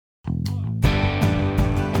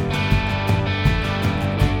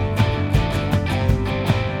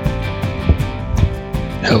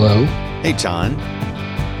Hello. Hey, John.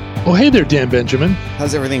 Oh, hey there, Dan Benjamin.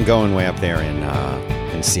 How's everything going way up there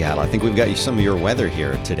in Seattle? I think we've got some of your weather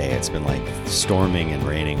here today. It's been like storming and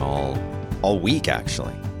raining all week,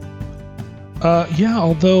 actually. Yeah,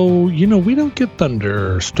 although, we don't get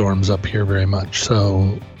thunderstorms up here very much,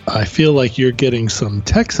 so I feel like you're getting some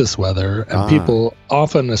Texas weather, and people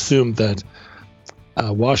often assume that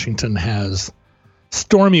Washington has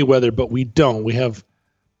stormy weather, but we don't. We have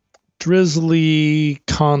drizzly,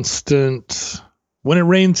 constant. When it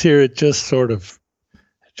rains here, it just sort of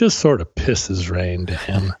pisses rain to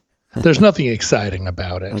him. There's nothing exciting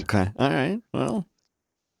about it. Okay. All right. Well,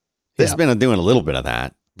 it's been doing a little bit of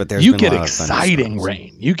that, but there's you been get a lot exciting of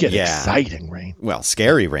rain. You get exciting rain. Well,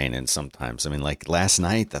 scary rain, and sometimes. I mean, like last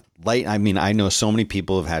night, the light. I mean, I know so many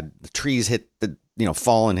people have had the trees hit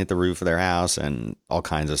fall and hit the roof of their house, and all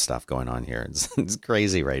kinds of stuff going on here. It's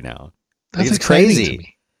crazy right now. That's it's crazy. To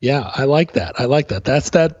me. Yeah, I like that. That's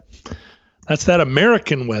that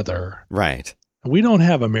American weather. Right. We don't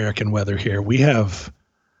have American weather here. We have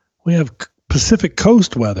Pacific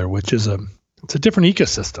Coast weather, which is it's a different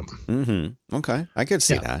ecosystem. Mm-hmm. Okay, I could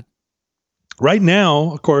see that. Right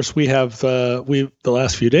now, of course, we have the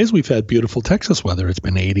last few days we've had beautiful Texas weather. It's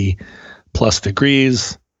been 80 plus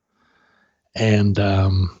degrees, and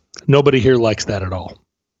nobody here likes that at all.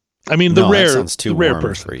 I mean, that sounds too rare warm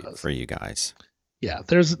person for you guys. Yeah,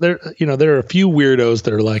 there are a few weirdos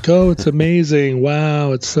that are like, "Oh, it's amazing!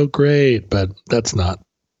 Wow, it's so great," but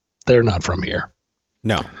they're not from here.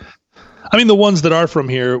 No, I mean the ones that are from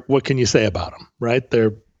here. What can you say about them? Right?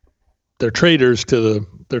 They're traitors to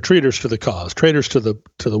the cause, traitors to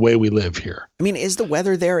the way we live here. I mean, is the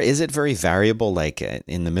weather there? Is it very variable? Like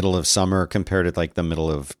in the middle of summer compared to like the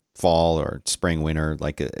middle of fall or spring, winter?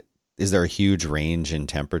 Like, is there a huge range in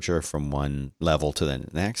temperature from one level to the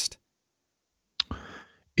next?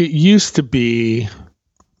 It used to be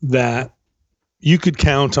that you could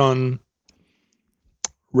count on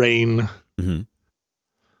rain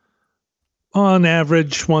on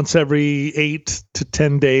average once every 8 to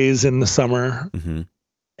 10 days in the summer. Mm-hmm.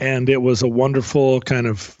 And it was a wonderful kind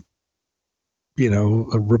of,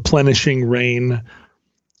 a replenishing rain.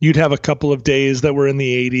 You'd have a couple of days that were in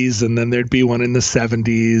the 80s, and then there'd be one in the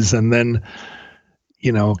 70s, and then,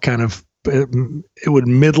 kind of it would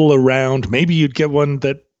middle around. Maybe you'd get one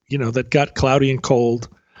that got cloudy and cold.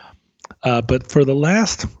 But for the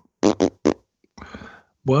last,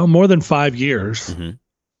 more than 5 years,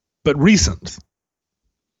 but recent,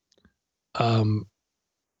 I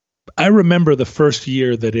remember the first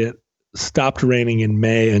year that it stopped raining in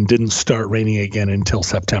May and didn't start raining again until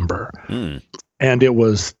September. And it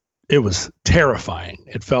was terrifying.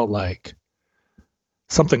 It felt like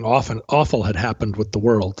something awful had happened with the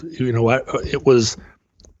world. It was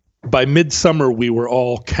by midsummer we were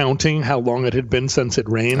all counting how long it had been since it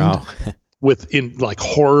rained in like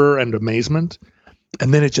horror and amazement.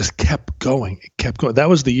 And then it just kept going. It kept going. That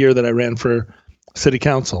was the year that I ran for city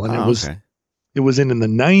council, and it was in the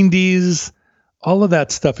 90s. All of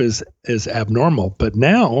that stuff is abnormal, but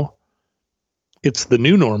now it's the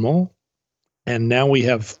new normal. And now we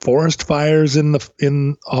have forest fires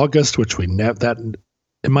in August, which we never, that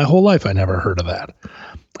in my whole life I never heard of that.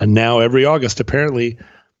 And now every August apparently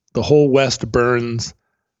the whole West burns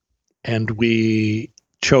and we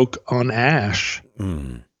choke on ash.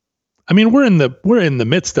 I mean, we're in the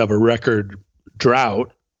midst of a record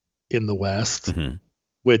drought in the West,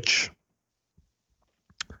 which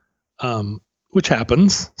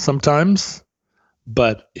happens sometimes,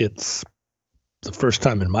 but it's the first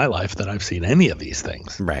time in my life that I've seen any of these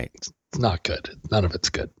things. Right. It's not good. None of it's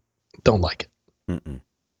good. Don't like it.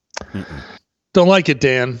 Don't like it,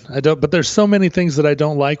 Dan. I don't, but there's so many things that I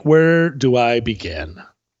don't like. Where do I begin?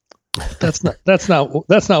 That's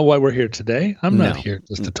not why we're here today. I'm not here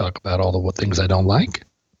just to talk about all the things I don't like.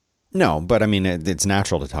 No, but I mean, it's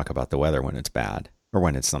natural to talk about the weather when it's bad or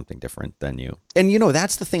when it's something different than you. And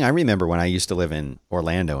that's the thing I remember when I used to live in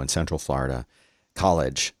Orlando in Central Florida,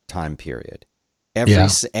 college time period.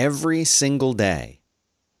 Every single day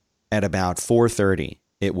at about 4:30,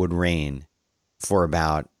 it would rain for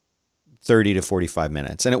about 30 to 45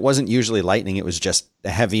 minutes. And it wasn't usually lightning. It was just a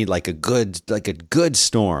heavy, like a good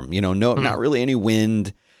storm, not really any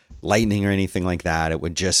wind, lightning or anything like that. It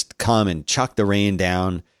would just come and chuck the rain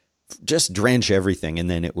down, just drench everything.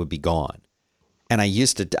 And then it would be gone. And I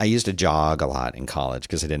used to jog a lot in college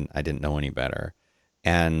because I didn't know any better.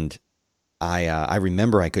 And I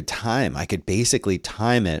remember I could basically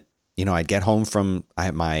time it. I'd get home from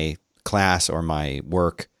my class or my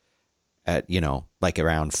work at, like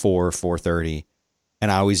around 4:30.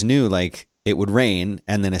 And I always knew like it would rain.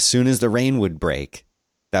 And then as soon as the rain would break,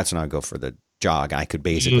 that's when I'd go for the jog. I could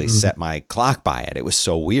basically set my clock by it. It was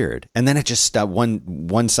so weird. And then it just stopped.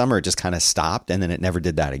 One summer it just kind of stopped, and then it never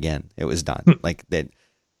did that again. It was done. Like that,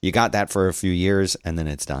 you got that for a few years, and then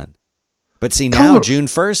it's done. But see, now June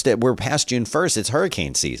 1st, we're past June 1st. It's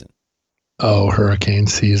hurricane season. Oh, hurricane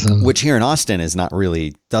season. Which here in Austin doesn't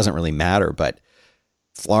really matter, but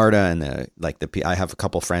Florida and I have a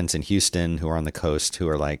couple friends in Houston who are on the coast who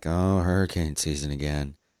are like, oh, hurricane season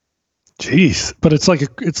again. Jeez, but it's like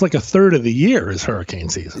a third of the year is hurricane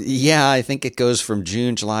season. Yeah, I think it goes from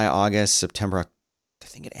June, July, August, September. I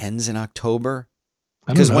think it ends in October.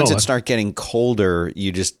 Because once it starts getting colder,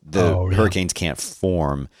 hurricanes can't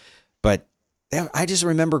form. But I just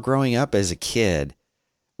remember growing up as a kid,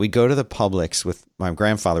 we'd go to the Publix with my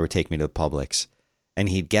grandfather would take me to the Publix, and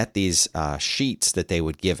he'd get these sheets that they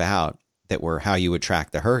would give out that were how you would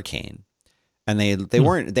track the hurricane. And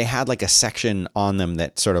they had like a section on them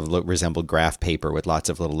that sort of resembled graph paper with lots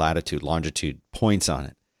of little latitude, longitude points on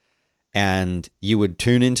it. And you would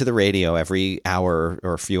tune into the radio every hour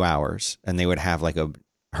or a few hours, and they would have like a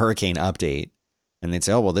hurricane update. And they'd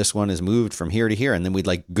say, oh, well, this one has moved from here to here. And then we'd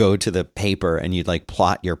like go to the paper and you'd like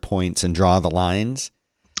plot your points and draw the lines.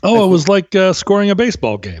 Oh, it was like scoring a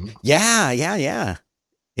baseball game. Yeah.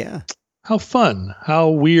 How fun, how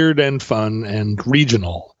weird and fun and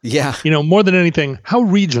regional. Yeah. More than anything, how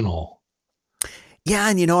regional. Yeah.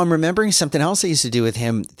 And, I'm remembering something else I used to do with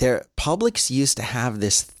him. Publix used to have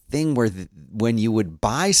this thing where when you would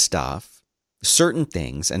buy stuff, certain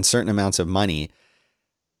things and certain amounts of money,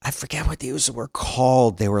 I forget what these were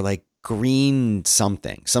called. They were like green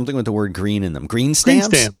something with the word green in them. Green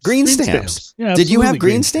stamps? Green stamps. Yeah, did you have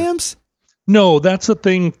green stamps? No, that's a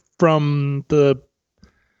thing from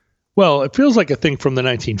it feels like a thing from the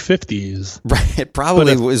 1950s. Right. It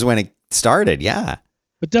probably was when it started. Yeah.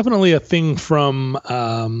 But definitely a thing from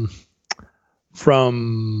the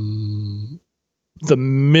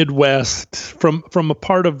Midwest, from a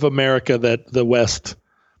part of America that the West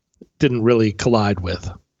didn't really collide with.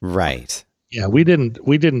 Right. Yeah, we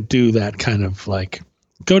didn't do that kind of like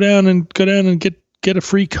go down and get a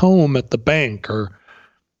free comb at the bank, or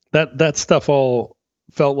that stuff all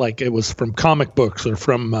felt like it was from comic books or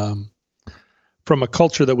from a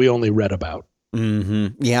culture that we only read about.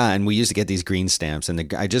 Mm-hmm. Yeah, and we used to get these green stamps,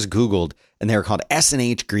 and I just Googled, and they were called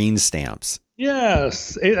S&H green stamps.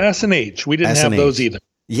 Yes, S&H. We didn't have those either.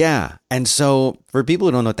 Yeah, and so for people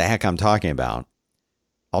who don't know what the heck I'm talking about,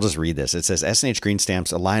 I'll just read this. It says S&H green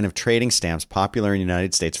stamps, a line of trading stamps popular in the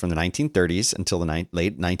United States from the 1930s until the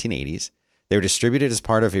late 1980s. They were distributed as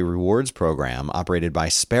part of a rewards program operated by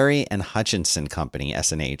Sperry and Hutchinson Company,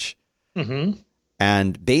 S&H. Mm-hmm.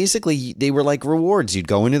 And basically, they were like rewards. You'd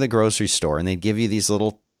go into the grocery store, and they'd give you these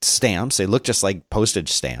little stamps. They look just like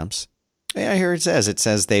postage stamps. Yeah, here it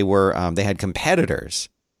says they were they had competitors,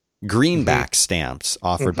 greenback stamps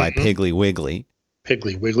offered by Piggly Wiggly.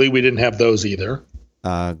 Piggly Wiggly, we didn't have those either.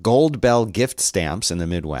 Gold Bell gift stamps in the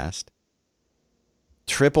Midwest.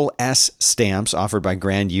 Triple S stamps offered by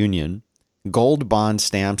Grand Union. Gold bond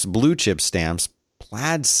stamps, blue chip stamps,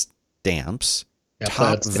 plaid stamps,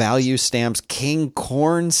 top value stamps, king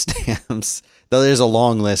corn stamps. Though there's a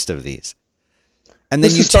long list of these. And then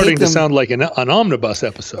this is starting to sound like an omnibus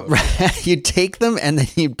episode. Right? You take them and then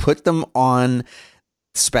you put them on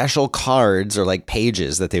special cards or like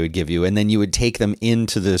pages that they would give you. And then you would take them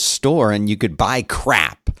into the store and you could buy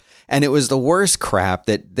crap. And it was the worst crap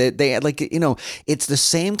that they had, like, it's the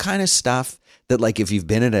same kind of stuff that, like, if you've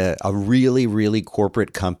been at a really, really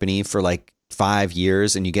corporate company for like 5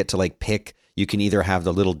 years and you get to like pick, you can either have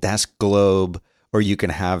the little desk globe or you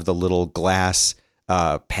can have the little glass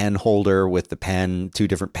pen holder with the pen, 2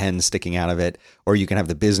 different pens sticking out of it, or you can have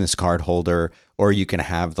the business card holder, or you can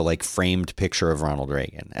have the like framed picture of Ronald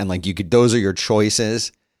Reagan. And like those are your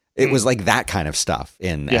choices. It was like that kind of stuff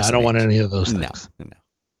in S&H. I don't want any of those things. No.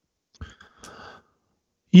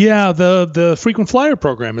 Yeah, the frequent flyer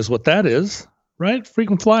program is what that is, right?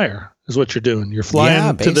 Frequent flyer is what you're doing. You're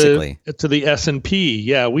flying to the S&P.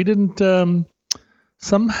 Yeah, we didn't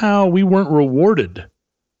somehow we weren't rewarded.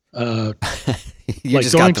 You like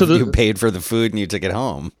just you paid for the food and you took it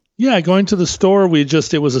home. Yeah, going to the store,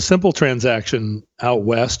 it was a simple transaction out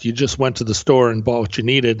west. You just went to the store and bought what you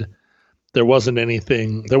needed. There wasn't any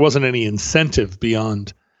incentive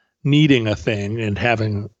beyond needing a thing and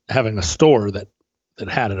having a store that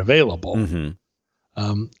had it available.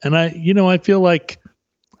 Mm-hmm. And I feel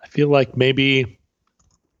like maybe,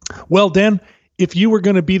 well, Dan, if you were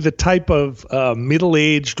going to be the type of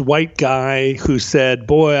middle-aged white guy who said,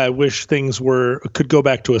 boy, I wish things could go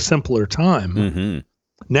back to a simpler time. Mm-hmm.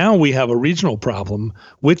 Now we have a regional problem,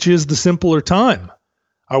 which is the simpler time.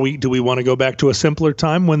 Do we want to go back to a simpler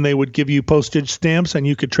time when they would give you postage stamps and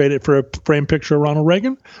you could trade it for a framed picture of Ronald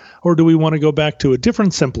Reagan? Or do we want to go back to a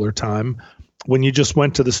different, simpler time when you just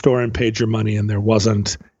went to the store and paid your money and there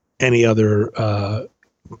wasn't any other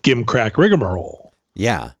gimcrack rigmarole?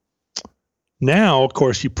 Yeah. Now, of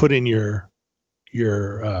course, you put in your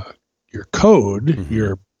code,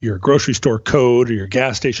 mm-hmm. your grocery store code or your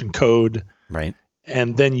gas station code, right?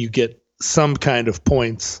 And then you get some kind of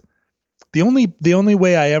points. The only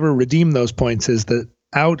way I ever redeem those points is that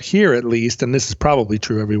out here, at least, and this is probably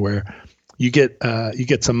true everywhere, you get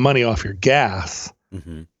some money off your gas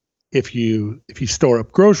mm-hmm. if you store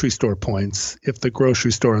up grocery store points. If the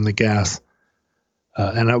grocery store and the gas,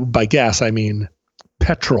 and by gas I mean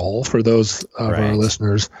petrol for those of our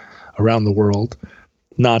listeners around the world,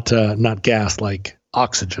 not gas like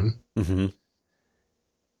oxygen. Mm-hmm.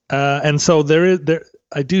 And so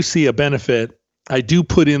I do see a benefit. I do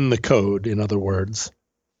put in the code, in other words.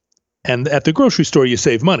 And at the grocery store, you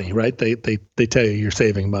save money, right? They tell you you're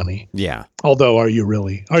saving money. Yeah. Although, are you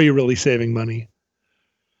really saving money?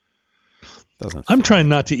 I'm trying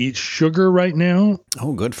not to eat sugar right now.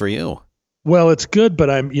 Oh, good for you. Well, it's good, but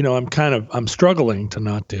I'm struggling to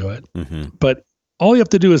not do it. Mm-hmm. But all you have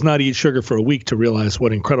to do is not eat sugar for a week to realize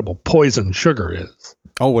what incredible poison sugar is.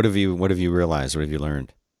 Oh, what have you realized? What have you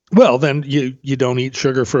learned? Well, then you don't eat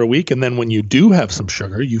sugar for a week, and then when you do have some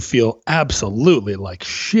sugar, you feel absolutely like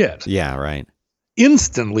shit. Yeah, right.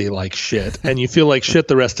 Instantly like shit, and you feel like shit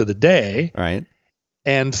the rest of the day. Right.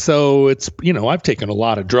 And so it's, I've taken a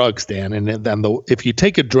lot of drugs, Dan, and then if you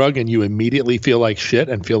take a drug and you immediately feel like shit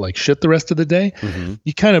and feel like shit the rest of the day, mm-hmm.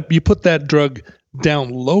 you put that drug down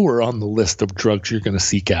lower on the list of drugs you're going to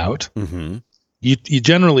seek out. Mm-hmm. You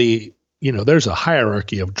generally, there's a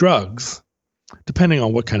hierarchy of drugs. Depending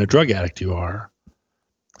on what kind of drug addict you are.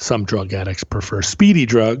 Some drug addicts prefer speedy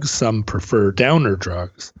drugs, some prefer downer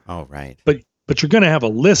drugs. Oh, right. But you're going to have a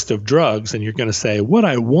list of drugs, and you're going to say, what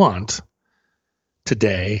I want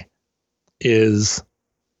today is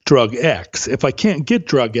drug X. If I can't get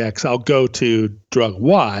drug X, I'll go to drug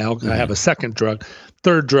Y. I have a second drug,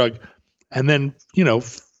 third drug. And then,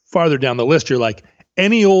 farther down the list, you're like,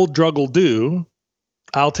 any old drug will do.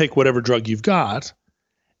 I'll take whatever drug you've got.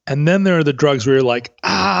 And then there are the drugs where you're like,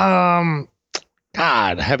 God,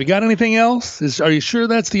 have you got anything else? Are you sure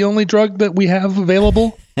that's the only drug that we have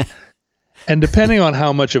available? And depending on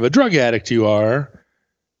how much of a drug addict you are,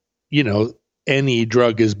 any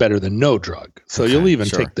drug is better than no drug. So you'll even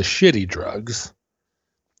take the shitty drugs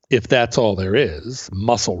if that's all there is,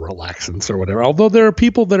 muscle relaxants or whatever. Although there are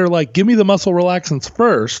people that are like, give me the muscle relaxants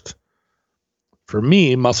first. For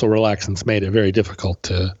me, muscle relaxants made it very difficult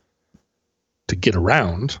to get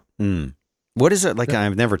around. What is it like?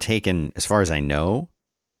 I've never taken, as far as I know.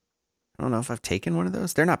 I don't know if I've taken one of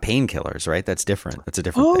those. They're not painkillers, right? That's different. That's a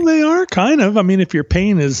different thing. They are kind of. I mean, if your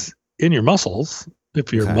pain is in your muscles,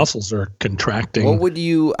 if your muscles are contracting. What would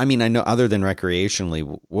you, I know other than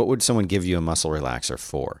recreationally, what would someone give you a muscle relaxer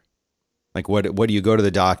for? Like what do you go to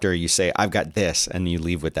the doctor, you say, I've got this, and you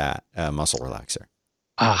leave with that muscle relaxer?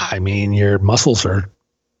 Your muscles are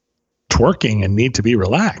twerking and need to be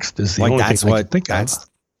relaxed is the only thing I can think of.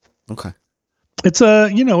 Okay. It's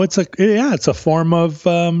a form of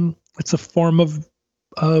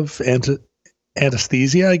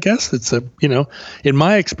anesthesia, I guess. It's in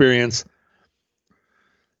my experience,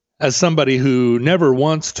 as somebody who never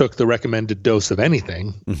once took the recommended dose of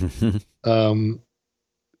anything, in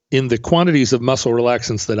the quantities of muscle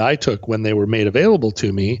relaxants that I took when they were made available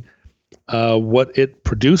to me, what it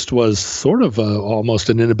produced was sort of almost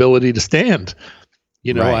an inability to stand,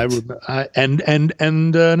 right. and an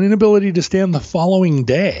inability to stand the following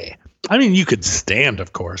day. I mean, you could stand,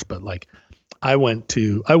 of course, but like I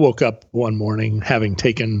woke up one morning having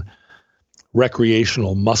taken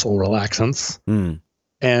recreational muscle relaxants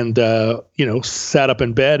and, sat up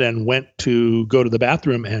in bed and went to go to the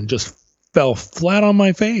bathroom and just fell flat on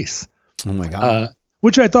my face. Oh my God.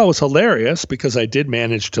 Which I thought was hilarious because I did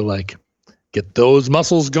manage to get those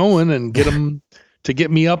muscles going and get them to get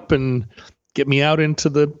me up and get me out into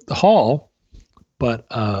the hall. But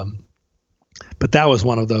that was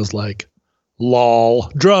one of those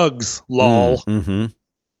lol drugs, lol. Mm-hmm.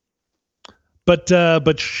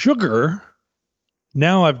 But sugar,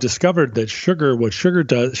 now I've discovered that what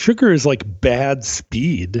sugar is like bad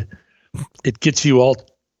speed. It gets you all,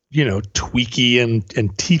 tweaky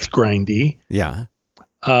and teeth grindy. Yeah.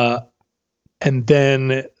 And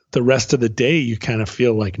then the rest of the day, you kind of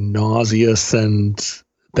feel like nauseous and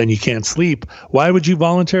then you can't sleep. Why would you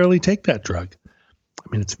voluntarily take that drug? I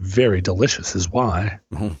mean, it's very delicious is why.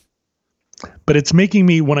 Mm-hmm. But it's making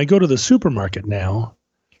me, when I go to the supermarket now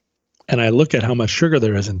and I look at how much sugar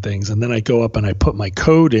there is in things, and then I go up and I put my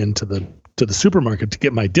code into the supermarket to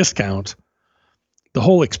get my discount. The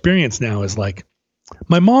whole experience now is like,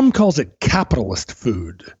 my mom calls it capitalist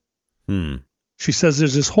food. She says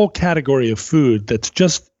there's this whole category of food that's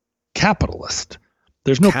just capitalist.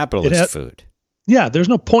 There's no capitalist food. Yeah, there's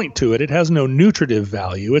no point to it. It has no nutritive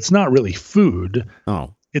value. It's not really food.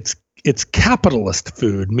 Oh, it's capitalist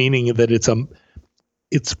food, meaning that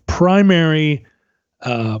its primary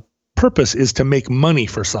purpose is to make money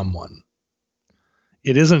for someone.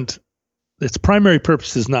 It isn't. Its primary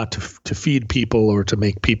purpose is not to feed people or to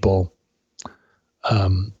make people,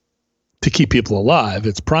 to keep people alive.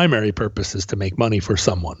 Its primary purpose is to make money for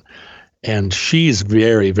someone. And she's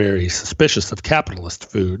very, very suspicious of capitalist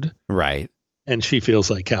food. Right. And she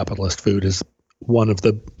feels like capitalist food is one of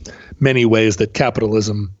the many ways that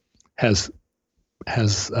capitalism has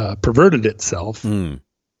perverted itself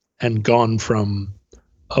and gone from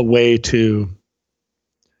a way to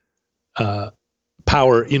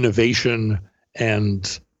power innovation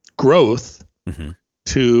and growth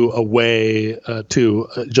to a way to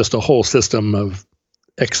just a whole system of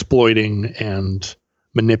exploiting and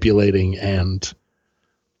manipulating and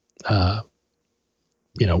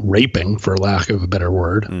raping, for lack of a better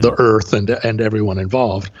word, the earth and everyone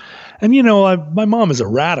involved. And my mom is a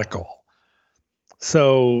radical.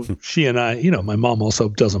 So she and I, my mom also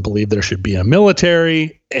doesn't believe there should be a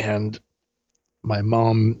military, and my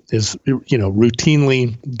mom is,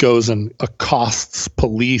 routinely goes and accosts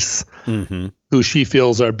police who she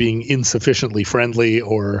feels are being insufficiently friendly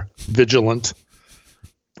or vigilant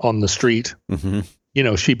on the street.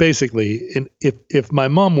 She basically, if my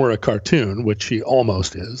mom were a cartoon, which she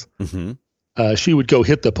almost is, she would go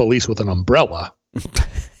hit the police with an umbrella.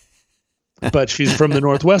 But she's from the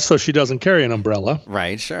Northwest, so she doesn't carry an umbrella.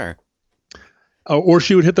 Right, sure. Or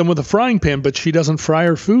she would hit them with a frying pan, but she doesn't fry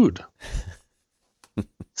her food.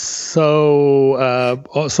 So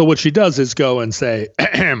what she does is go and say,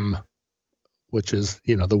 ahem, which is,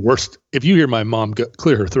 the worst. If you hear my mom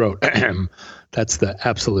clear her throat, ahem, that's the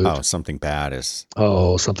absolute. Oh, something bad is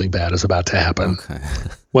about to happen. Okay.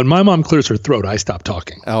 When my mom clears her throat, I stop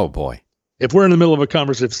talking. Oh boy. If we're in the middle of a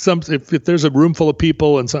conversation, if there's a room full of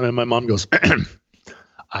people and my mom goes,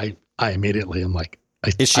 I immediately am like,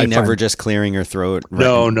 is she never just clearing her throat? Right?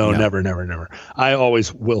 No, never. I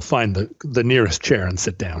always will find the nearest chair and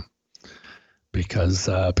sit down because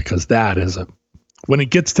that is when it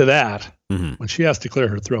gets to that, when she has to clear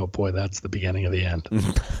her throat, boy, that's the beginning of the end.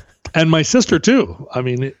 And my sister too. I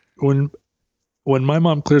mean, when my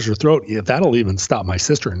mom clears her throat, that'll even stop my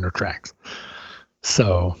sister in her tracks.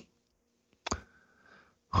 So,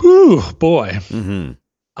 whew, boy,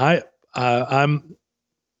 I'm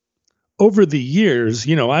over the years.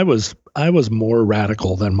 I was more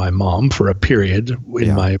radical than my mom for a period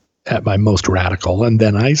at my most radical, and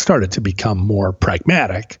then I started to become more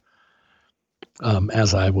pragmatic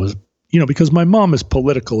as I was. Because my mom is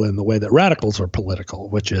political in the way that radicals are political,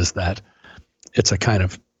 which is that it's a kind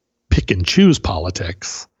of pick and choose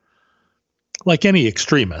politics. Like any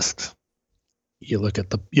extremist, you look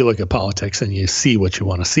at politics and you see what you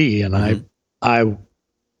want to see. And I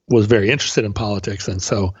was very interested in politics, and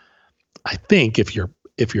so I think if you're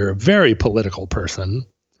a very political person,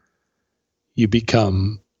 you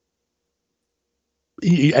become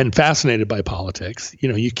and fascinated by politics.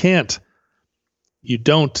 You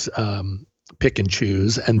don't pick and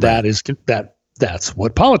choose, and that's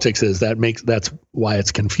what politics is. That's why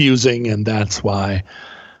it's confusing, and that's why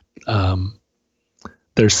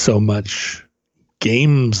there's so much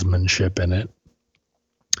gamesmanship in it.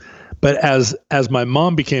 But as my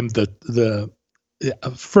mom became the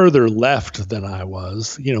further left than I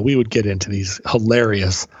was, we would get into these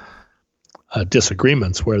hilarious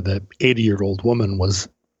disagreements where the 80-year-old woman was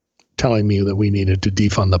telling me that we needed to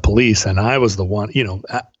defund the police, and I was the one,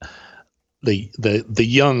 the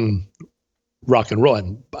young rock and roll,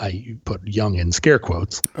 and I put young in scare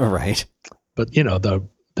quotes. All right. But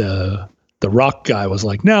the rock guy was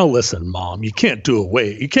like, "Now listen, Mom, you can't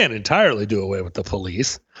entirely do away with the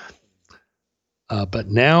police." But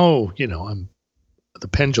now, the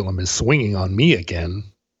pendulum is swinging on me again,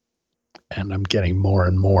 and I'm getting more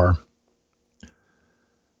and more.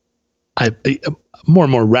 More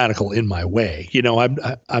and more radical in my way.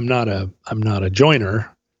 I'm not a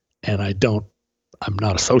joiner, and I'm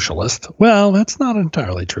not a socialist. Well, that's not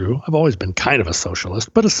entirely true. I've always been kind of a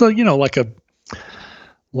socialist, but it's like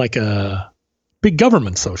a big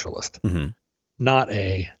government socialist, not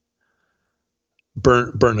a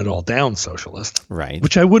burn it all down socialist. Right.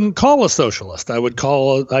 Which I wouldn't call a socialist. I would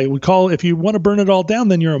call if you want to burn it all down,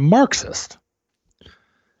 then you're a Marxist.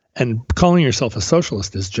 And calling yourself a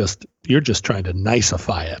socialist is you're just trying to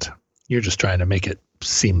nicify it. You're just trying to make it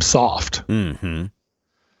seem soft. Mm-hmm.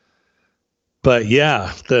 But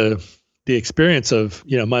yeah, the experience of,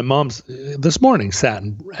 my mom's this morning sat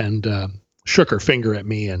and shook her finger at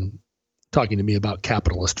me and talking to me about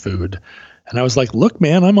capitalist food. And I was like, look,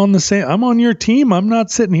 man, I'm on your team. I'm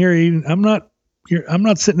not sitting here eating. I'm not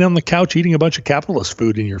sitting on the couch eating a bunch of capitalist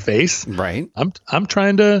food in your face. Right. I'm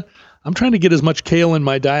trying to get as much kale in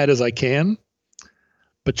my diet as I can.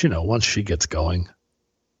 But once she gets going,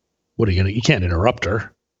 what are you can't interrupt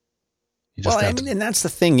her. You just and that's the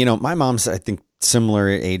thing, my mom's, I think, similar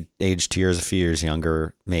age to yours, a few years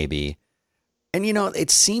younger, maybe. And, it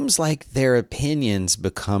seems like their opinions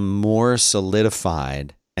become more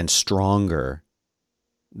solidified and stronger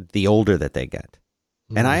the older that they get.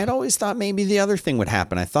 And I had always thought maybe the other thing would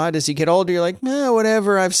happen. I thought as you get older, you're like,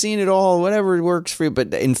 whatever, I've seen it all, whatever works for you.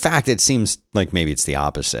 But in fact, it seems like maybe it's the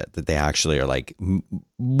opposite, that they actually are like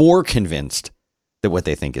more convinced that what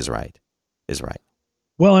they think is right is right.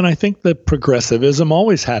 Well, and I think that progressivism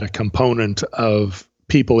always had a component of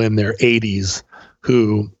people in their 80s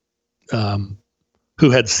who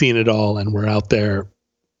had seen it all and were out there,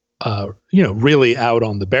 really out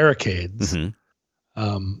on the barricades.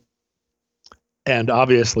 Mm-hmm. And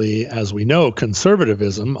obviously, as we know,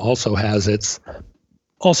 conservatism also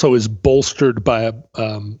is bolstered by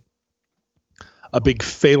a big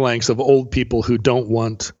phalanx of old people who don't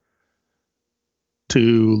want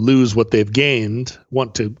to lose what they've gained,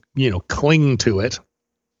 want to, cling to it.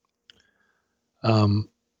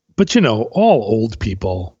 But all old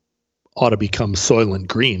people ought to become Soylent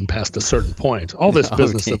Green past a certain point. All this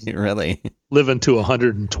business of really living to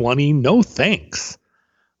 120, no thanks.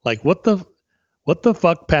 Like what the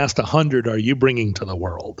fuck past 100 are you bringing to the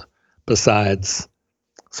world besides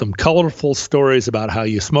some colorful stories about how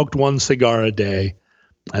you smoked one cigar a day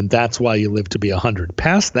and that's why you live to be 100?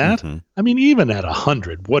 Past that, mm-hmm. I mean, even at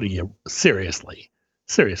 100, what are you seriously,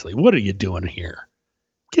 what are you doing here?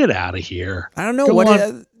 Get out of here. I don't know what.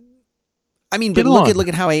 But look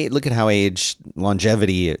at how age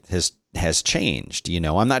longevity has changed.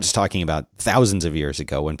 I'm not just talking about thousands of years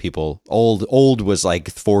ago when people old was like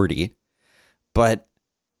 40, but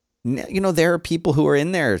there are people who are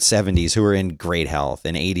in their 70s who are in great health,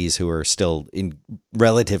 and 80s who are still in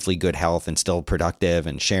relatively good health and still productive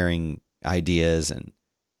and sharing ideas. And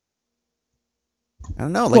I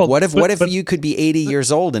don't know, what if you could be 80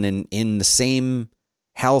 years old and in the same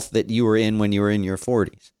health that you were in when you were in your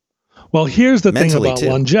 40s? Well, here's the thing about too.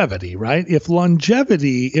 longevity, right? If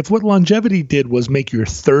what longevity did was make your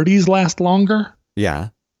 30s last longer, yeah,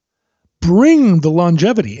 bring the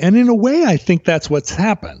longevity. And in a way, I think that's what's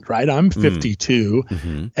happened, right? I'm 52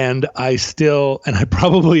 mm-hmm. and I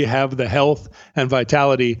probably have the health and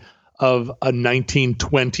vitality of a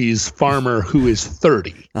 1920s farmer who is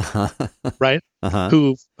 30, right?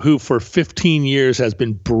 Who for 15 years has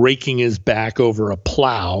been breaking his back over a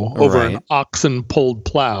plow, over an oxen pulled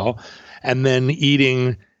plow, and then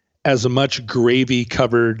eating as much gravy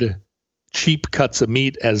covered cheap cuts of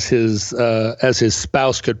meat as his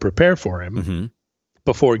spouse could prepare for him mm-hmm.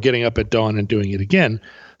 before getting up at dawn and doing it again.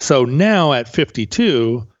 So now at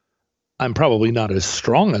 52, I'm probably not as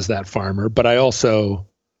strong as that farmer, but I also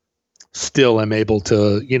still am able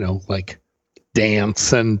to,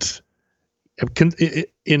 dance. And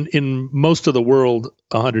in most of the world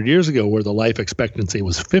 100 years ago, where the life expectancy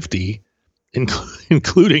was 50,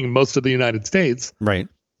 including most of the United States, right?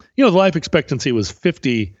 The life expectancy was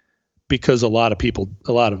 50 because a lot of people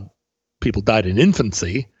died in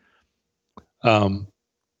infancy. But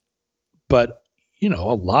a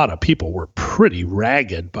lot of people were pretty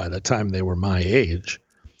ragged by the time they were my age.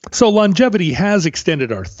 So longevity has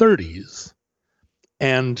extended our 30s,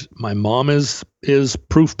 and my mom is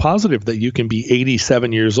proof positive that you can be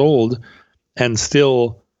 87 years old and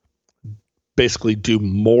still basically do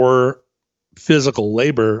more physical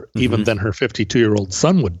labor mm-hmm. even than her 52-year-old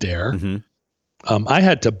son would dare. Mm-hmm. I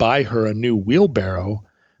had to buy her a new wheelbarrow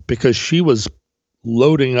because she was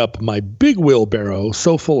loading up my big wheelbarrow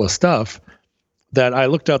so full of stuff that I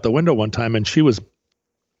looked out the window one time and she was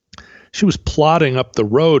plodding up the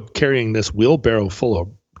road carrying this wheelbarrow full of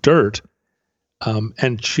dirt. And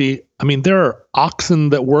there are oxen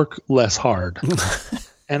that work less hard.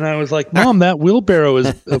 And I was like, Mom, that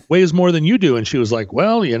wheelbarrow weighs more than you do. And she was like,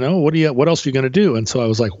 well, what else are you going to do? And so I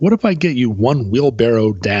was like, what if I get you one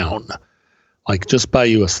wheelbarrow down? Like just buy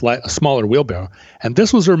you a smaller wheelbarrow. And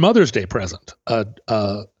this was her Mother's Day present,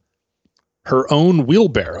 her own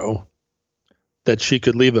wheelbarrow that she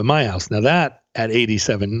could leave at my house. Now that at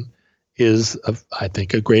 87 is, I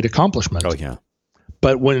think, a great accomplishment. Oh, yeah.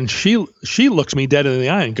 But when she looks me dead in the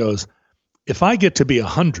eye and goes, if I get to be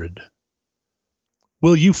 100,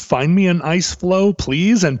 will you find me an ice floe,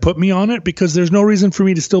 please, and put me on it? Because there's no reason for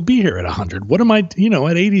me to still be here at 100. What am I, at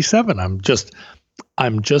 87?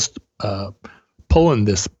 I'm just pulling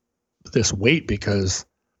this weight because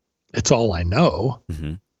it's all I know.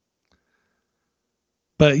 Mm-hmm.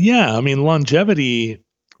 But yeah, I mean, longevity,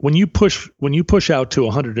 when you push out to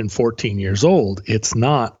 114 years old, it's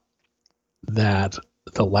not that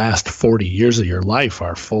the last 40 years of your life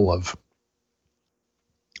are full of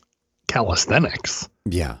calisthenics.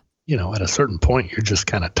 Yeah. At a certain point, you're just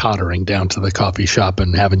kind of tottering down to the coffee shop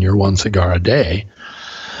and having your one cigar a day.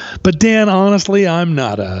 But Dan, honestly, I'm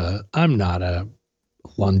not a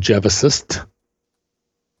longevicist,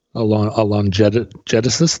 a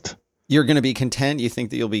longeticist. You're going to be content. You think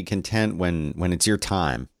that you'll be content when it's your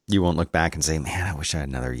time. You won't look back and say, man, I wish I had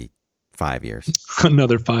another 5 years.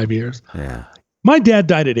 Another 5 years. Yeah. My dad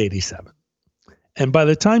died at 87. And by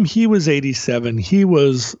the time he was 87, he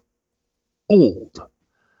was old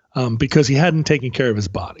because he hadn't taken care of his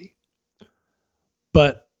body.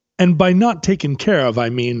 And by not taken care of, I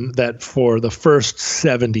mean that for the first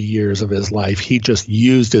 70 years of his life, he just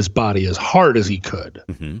used his body as hard as he could,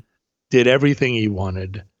 mm-hmm. did everything he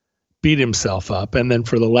wanted, beat himself up. And then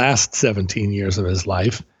for the last 17 years of his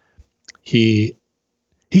life, he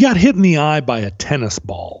got hit in the eye by a tennis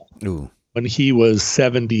ball. Ooh. When he was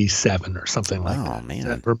 77 or something like that. Oh,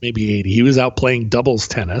 man. Or maybe 80. He was out playing doubles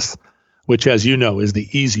tennis, which, as you know, is the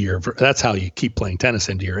easier. That's how you keep playing tennis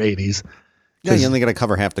into your 80s. Yeah, you only got to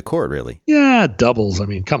cover half the court, really. Yeah, doubles. I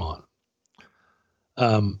mean, come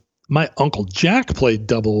on. My Uncle Jack played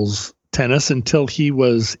doubles tennis until he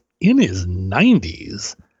was in his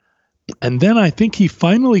 90s. And then I think he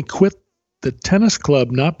finally quit the tennis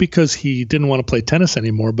club, not because he didn't want to play tennis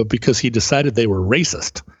anymore, but because he decided they were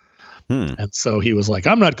racist. And so he was like,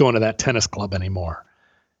 I'm not going to that tennis club anymore.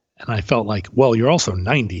 And I felt like, well, you're also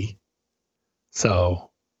 90.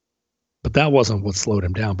 So, but that wasn't what slowed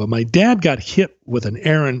him down. But my dad got hit with an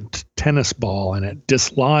errant tennis ball and it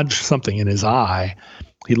dislodged something in his eye.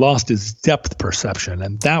 He lost his depth perception.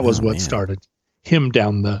 And that was what started him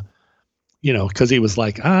down the, because he was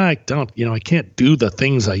like, I can't do the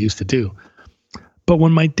things I used to do. But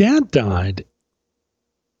when my dad died,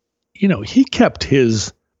 he kept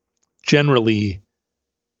his generally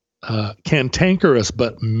cantankerous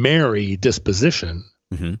but merry disposition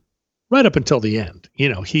right up until the end.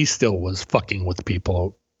 He still was fucking with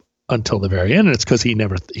people until the very end. And it's because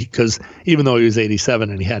even though he was 87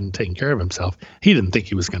 and he hadn't taken care of himself, he didn't think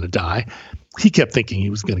he was going to die. He kept thinking he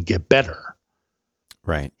was going to get better.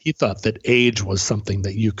 Right. He thought that age was something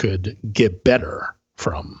that you could get better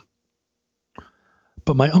from.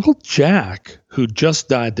 But my Uncle Jack, who just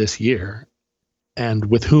died this year,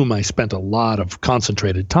 and with whom I spent a lot of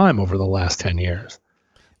concentrated time over the last 10 years.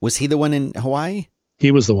 Was he the one in Hawaii?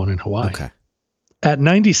 He was the one in Hawaii. Okay. At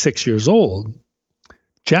 96 years old,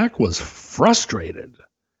 Jack was frustrated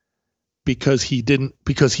because he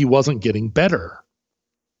wasn't getting better.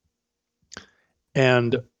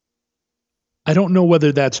 And I don't know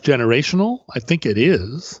whether that's generational. I think it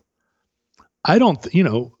is.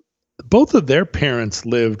 Both of their parents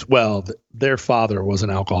lived, well, their father was an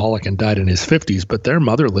alcoholic and died in his 50s, but their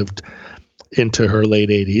mother lived into her late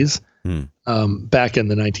 80s back in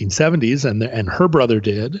the 1970s, and her brother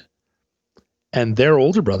did. And their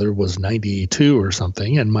older brother was 92 or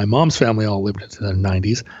something, and my mom's family all lived into their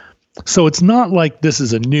 90s. So it's not like this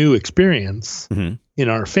is a new experience in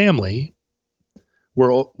our family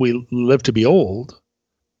where we live to be old.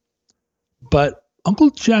 But Uncle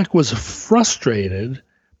Jack was frustrated.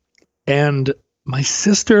 And my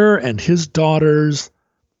sister and his daughters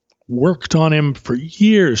worked on him for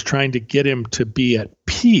years, trying to get him to be at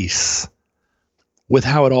peace with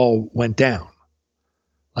how it all went down.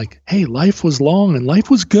 Like, hey, life was long and life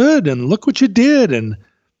was good and look what you did and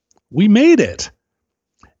we made it.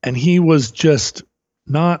 And he was just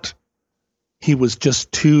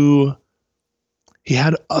he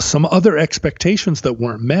had some other expectations that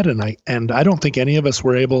weren't met. And I don't think any of us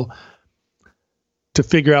were able to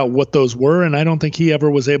figure out what those were. And I don't think he ever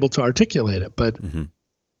was able to articulate it, but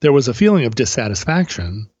there was a feeling of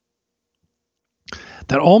dissatisfaction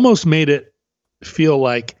that almost made it feel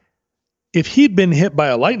like if he'd been hit by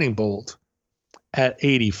a lightning bolt at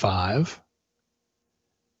 85,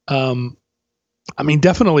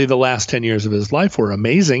 definitely the last 10 years of his life were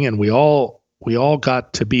amazing. And we all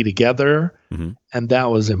got to be together and that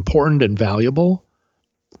was important and valuable,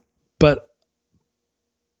 but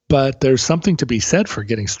there's something to be said for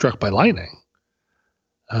getting struck by lightning,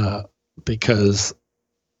 because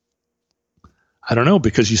I don't know,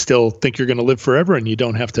 because you still think you're going to live forever and you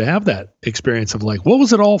don't have to have that experience of like, what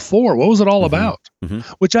was it all for? What was it all about?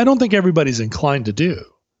 Which I don't think everybody's inclined to do.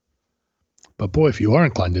 But boy, if you are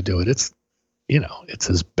inclined to do it, it's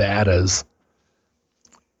as bad as,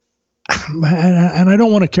 and I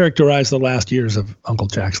don't want to characterize the last years of Uncle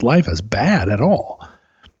Jack's life as bad at all,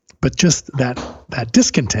 but just that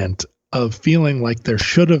discontent of feeling like there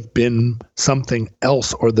should have been something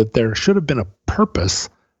else, or that there should have been a purpose.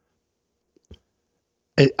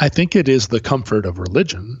 I think it is the comfort of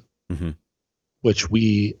religion, which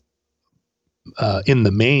we, in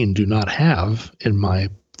the main, do not have in my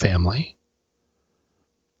family.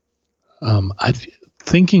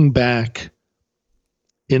 Thinking back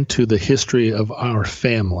into the history of our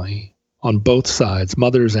family on both sides,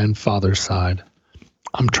 mother's and father's side,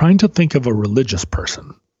 I'm trying to think of a religious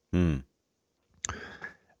person.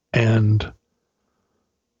 And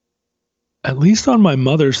at least on my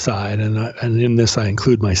mother's side, and in this I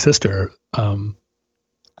include my sister,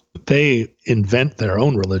 they invent their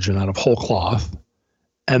own religion out of whole cloth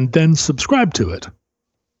and then subscribe to it.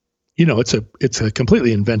 It's a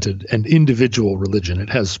completely invented and individual religion. It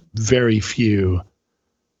has very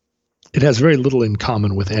little in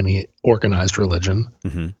common with any organized religion.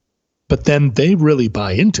 But then they really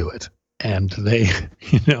buy into it, and they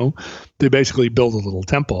basically build a little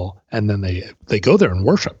temple, and then they go there and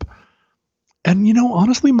worship. And,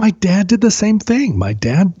 honestly, my dad did the same thing. My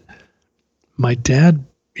dad,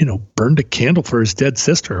 burned a candle for his dead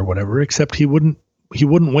sister or whatever, except he wouldn't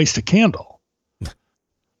waste a candle.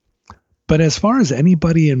 But as far as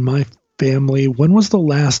anybody in my family,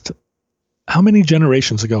 how many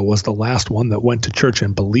generations ago was the last one that went to church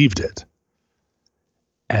and believed it?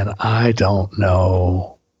 And I don't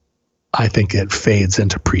know. I think it fades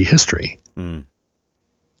into prehistory.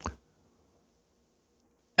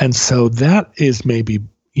 And so that is maybe,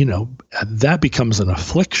 that becomes an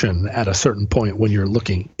affliction at a certain point when you're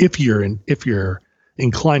looking, if you're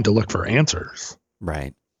inclined to look for answers.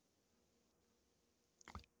 Right.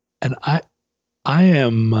 And I'm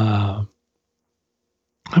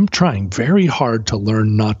trying very hard to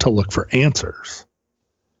learn not to look for answers.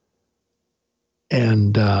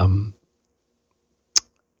 And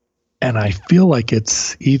I feel like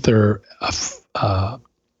it's either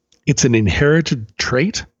it's an inherited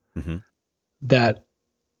trait that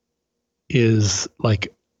is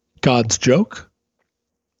like God's joke.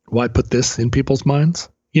 Why put this in people's minds?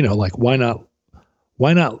 Like why not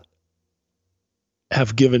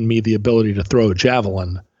have given me the ability to throw a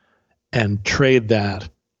javelin and trade that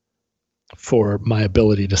for my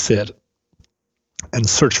ability to sit and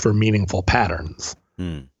search for meaningful patterns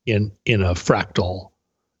in a fractal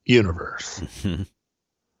universe.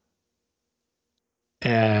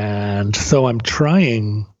 And so I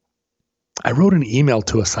wrote an email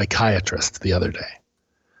to a psychiatrist the other day.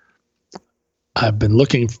 I've been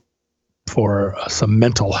looking for some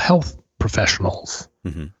mental health professionals,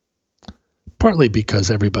 partly because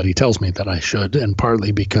everybody tells me that I should, and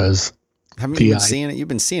partly because haven't you been seeing it? You've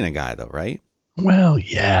been seeing a guy though, right? Well,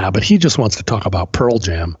 yeah, but he just wants to talk about Pearl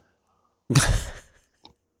Jam.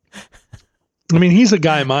 I mean, he's a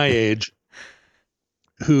guy my age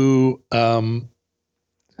who, who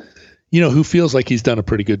feels like he's done a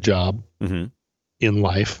pretty good job in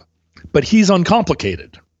life, but he's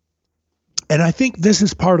uncomplicated. And I think this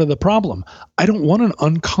is part of the problem. I don't want an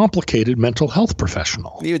uncomplicated mental health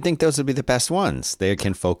professional. You would think those would be the best ones. They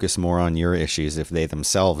can focus more on your issues if they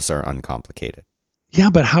themselves are uncomplicated. Yeah,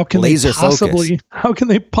 but how can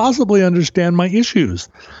they possibly understand my issues?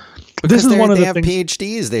 Because this is one of the things. They have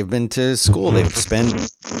PhDs. They've been to school. They've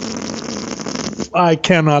spent. I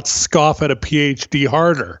cannot scoff at a PhD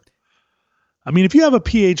harder. I mean, if you have a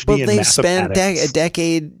PhD in they've spent a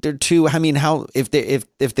decade or two. I mean, how if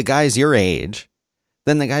the guy's your age,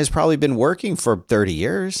 then the guy's probably been working for 30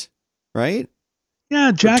 years, right?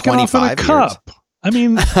 Yeah, jacking off in a cup. I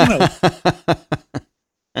mean,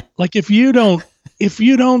 like if you don't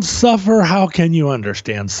suffer, how can you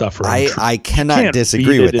understand suffering? I cannot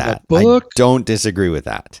disagree with that. I don't disagree with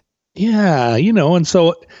that. Yeah, and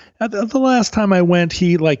so at the last time I went,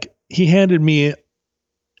 he handed me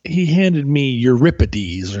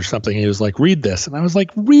Euripides or something. He was like, read this. And I was like,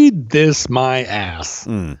 read this, my ass.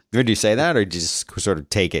 Did you say that, or did you just sort of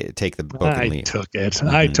take the book and leave?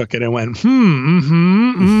 I took it and went,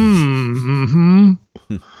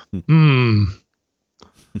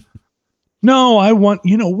 No,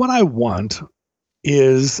 what I want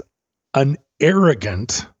is an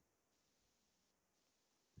arrogant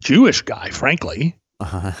Jewish guy, frankly,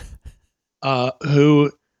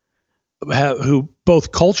 who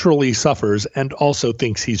both culturally suffers and also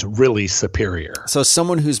thinks he's really superior. So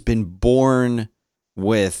someone who's been born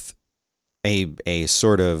with a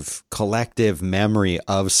sort of collective memory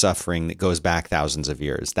of suffering that goes back thousands of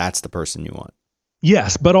years. That's the person you want.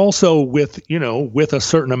 Yes, but also with a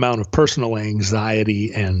certain amount of personal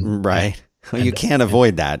anxiety and right. Well, you can't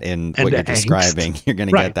avoid that in what you're describing. You're going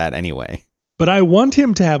to get that anyway. But I want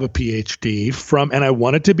him to have a PhD and I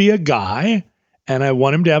want it to be a guy, and I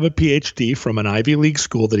want him to have a PhD from an Ivy League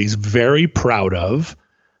school that he's very proud of,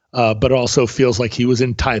 but also feels like he was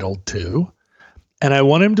entitled to. And I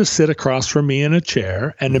want him to sit across from me in a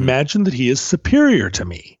chair and imagine that he is superior to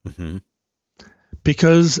me. Mm-hmm.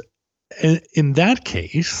 Because in that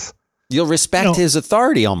case, you'll respect his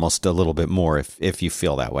authority almost a little bit more if you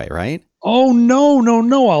feel that way, right? Oh,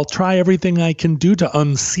 no. I'll try everything I can do to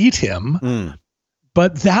unseat him.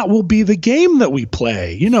 But that will be the game that we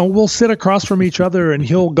play. We'll sit across from each other and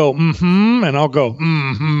he'll go, mm-hmm, and I'll go,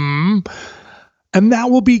 mm-hmm. And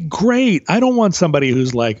that will be great. I don't want somebody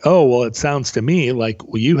who's like, oh, well, it sounds to me like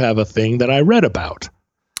you have a thing that I read about.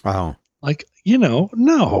 Oh. Like,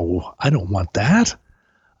 no, I don't want that.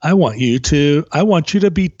 I want you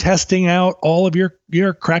to be testing out all of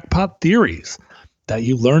your crackpot theories that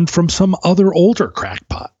you learned from some other older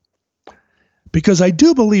crackpot. Because I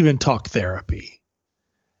do believe in talk therapy.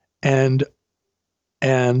 And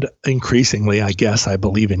increasingly, I guess I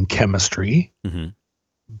believe in chemistry. Mm-hmm.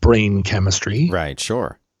 Brain chemistry. Right,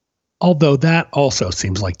 sure. Although that also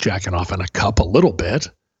seems like jacking off in a cup a little bit.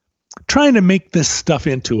 Trying to make this stuff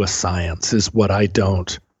into a science is what I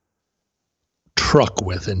don't truck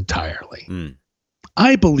with entirely.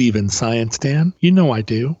 I believe in science, Dan. I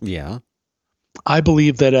do. Yeah. I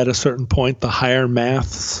believe that at a certain point, the higher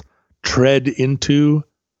maths tread into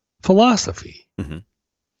philosophy. Mm-hmm.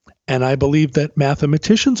 And I believe that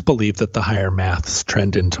mathematicians believe that the higher maths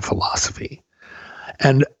trend into philosophy.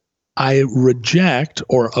 And I reject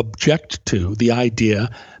or object to the idea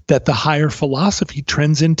that the higher philosophy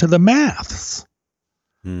trends into the maths.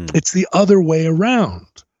 It's the other way around.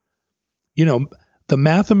 The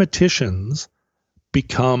mathematicians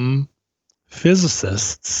become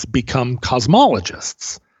physicists, become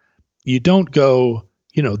cosmologists. You don't go,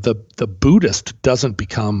 the Buddhist doesn't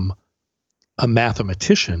become a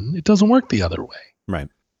mathematician. It doesn't work the other way. Right.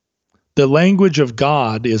 The language of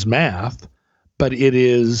God is math, but it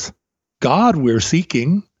is God we're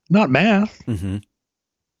seeking, not math. Mm-hmm.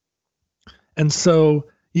 And so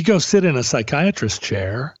you go sit in a psychiatrist's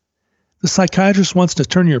chair. The psychiatrist wants to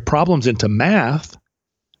turn your problems into math.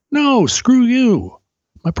 No, screw you.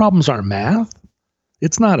 My problems aren't math.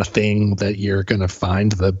 It's not a thing that you're going to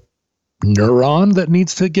find the neuron that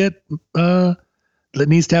needs to get that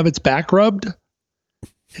needs to have its back rubbed.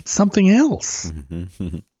 It's something else.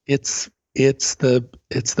 Mm-hmm. It's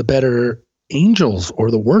the better angels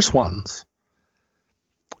or the worse ones.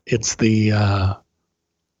 It's the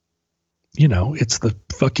it's the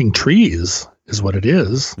fucking trees is what it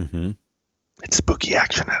is. Mm-hmm. It's spooky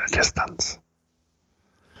action at a distance.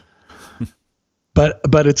 But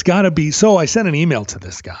it's got to be. So I sent an email to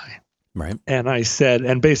this guy. Right. And I said,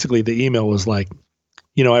 and basically the email was like,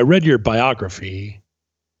 I read your biography,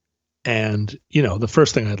 and, the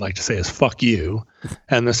first thing I'd like to say is fuck you.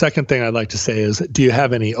 And the second thing I'd like to say is, do you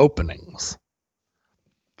have any openings?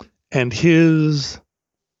 And his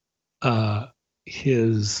assistant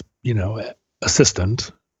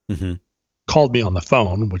mm-hmm. called me on the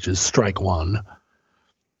phone, which is strike one.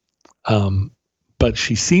 But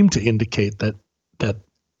she seemed to indicate that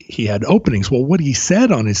he had openings. Well, what he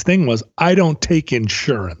said on his thing was, I don't take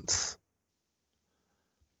insurance.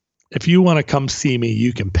 If you want to come see me,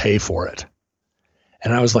 you can pay for it.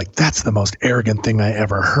 And I was like, that's the most arrogant thing I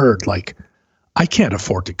ever heard. Like, I can't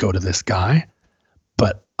afford to go to this guy,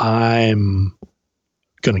 but I'm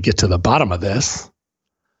going to get to the bottom of this.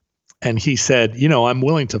 And he said, I'm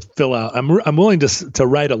willing to fill out, I'm willing to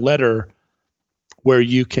write a letter where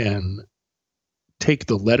you can take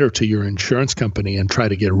the letter to your insurance company and try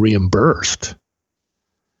to get reimbursed.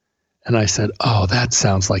 And I said, oh, that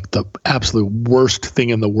sounds like the absolute worst thing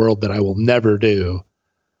in the world that I will never do.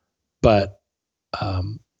 But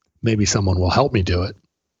maybe someone will help me do it.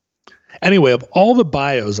 Anyway, of all the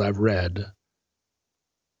bios I've read,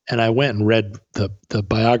 and I went and read the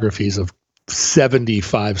biographies of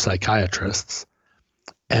 75 psychiatrists,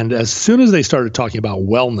 and as soon as they started talking about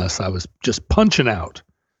wellness, I was just punching out.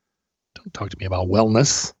 Don't talk to me about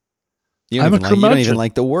wellness. You don't even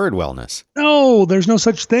like the word wellness. No, there's no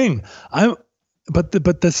such thing.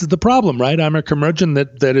 But this is the problem, right? I'm a curmudgeon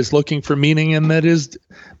that is looking for meaning and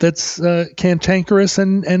that's cantankerous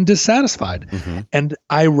and dissatisfied. Mm-hmm. And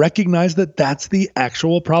I recognize that that's the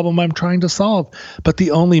actual problem I'm trying to solve. But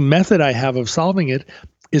the only method I have of solving it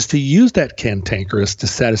is to use that cantankerous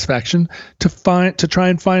dissatisfaction to try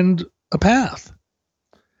and find a path.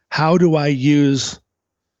 How do I use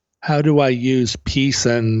peace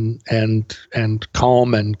and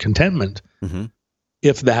calm and contentment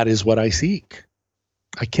if that is what I seek?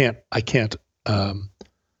 I can't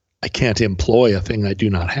employ a thing I do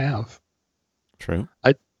not have. True.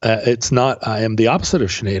 I am the opposite of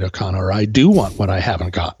Sinead O'Connor. I do want what I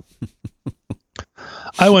haven't got.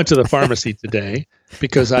 I went to the pharmacy today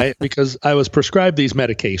because I was prescribed these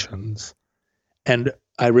medications, and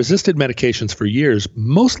I resisted medications for years,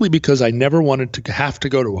 mostly because I never wanted to have to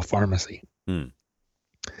go to a pharmacy. And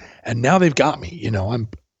now they've got me.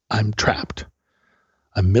 I'm trapped.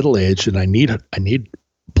 I'm middle-aged, and I need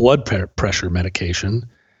blood pressure medication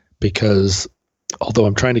because although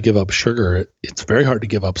I'm trying to give up sugar, it's very hard to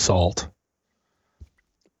give up salt,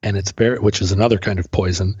 and which is another kind of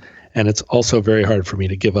poison. And it's also very hard for me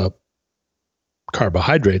to give up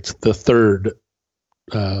carbohydrates, the third,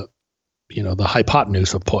 the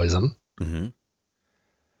hypotenuse of poison.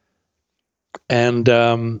 And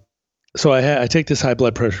so I take this high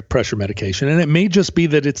blood pressure medication, and it may just be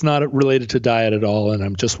that it's not related to diet at all, and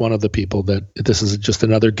I'm just one of the people that this is just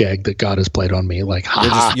another gag that God has played on me. Like,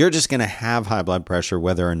 you're just going to have high blood pressure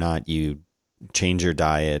whether or not you change your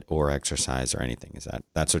diet or exercise or anything.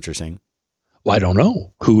 That's what you're saying? Well, I don't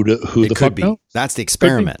know who the fuck knows. That's the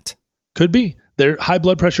experiment. Could be. Their high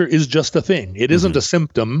blood pressure is just a thing. It isn't a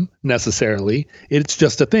symptom necessarily. It's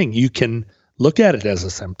just a thing. You can look at it as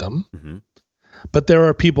a symptom, but there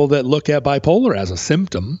are people that look at bipolar as a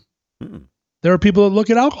symptom. There are people that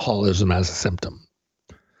look at alcoholism as a symptom.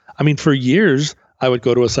 I mean, for years, I would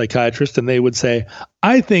go to a psychiatrist and they would say,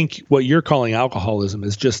 I think what you're calling alcoholism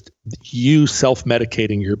is just you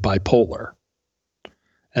self-medicating your bipolar.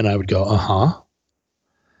 And I would go,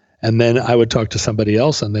 And then I would talk to somebody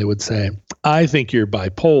else and they would say, I think your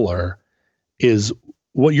bipolar is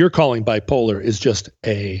what you're calling bipolar is just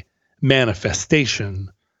a manifestation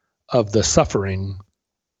of the suffering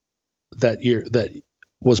that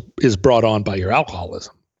is brought on by your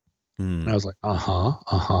alcoholism. And I was like,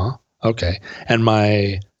 okay. And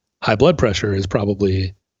my high blood pressure is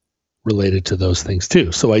probably related to those things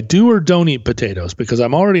too. So I do or don't eat potatoes because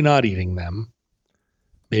I'm already not eating them.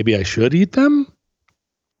 Maybe I should eat them.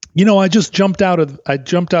 I just jumped out of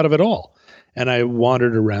it all, and I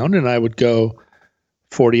wandered around, and I would go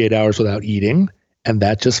 48 hours without eating, and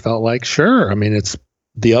that just felt like, sure. I mean, it's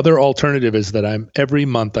the other alternative is that every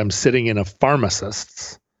month I'm sitting in a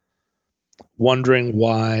pharmacist's wondering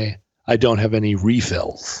why I don't have any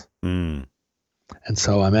refills. And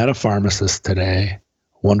so I'm at a pharmacist today,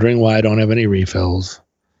 wondering why I don't have any refills,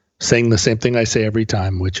 saying the same thing I say every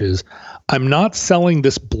time, which is, I'm not selling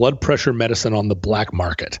this blood pressure medicine on the black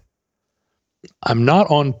market. I'm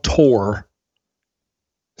not on tour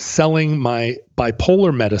selling my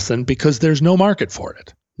bipolar medicine because there's no market for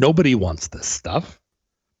it. Nobody wants this stuff.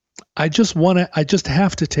 I just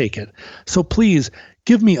have to take it. So please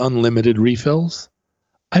give me unlimited refills.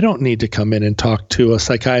 I don't need to come in and talk to a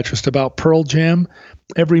psychiatrist about Pearl Jam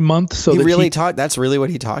every month. That's really what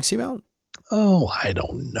he talks to you about? Oh, I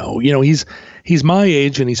don't know. He's my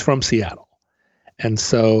age and he's from Seattle. And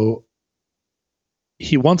so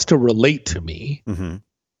he wants to relate to me,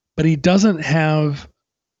 but he doesn't have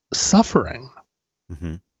suffering.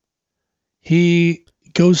 He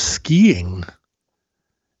goes skiing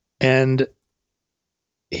and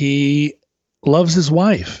he loves his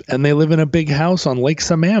wife and they live in a big house on Lake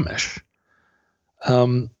Sammamish.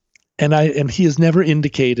 And he has never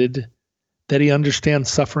indicated that he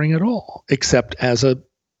understands suffering at all, except as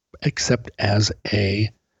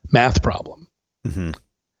a math problem.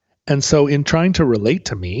 And so in trying to relate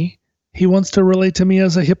to me, he wants to relate to me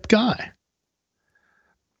as a hip guy.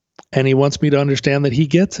 And he wants me to understand that he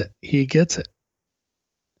gets it. He gets it.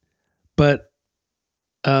 But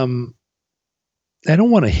I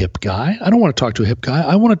don't want a hip guy. I don't want to talk to a hip guy.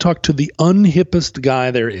 I want to talk to the unhippest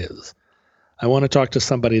guy there is. I want to talk to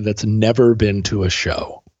somebody that's never been to a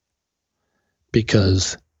show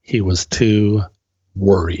because he was too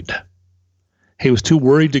worried. He was too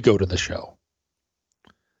worried to go to the show.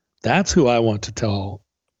 That's who I want to talk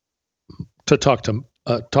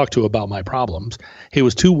to about my problems. He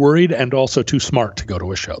was too worried and also too smart to go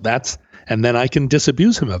to a show. And then I can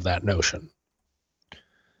disabuse him of that notion.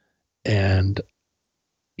 And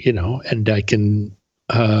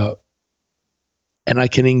I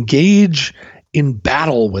can engage in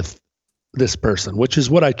battle with this person, which is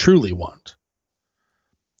what I truly want.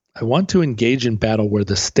 I want to engage in battle where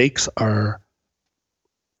the stakes are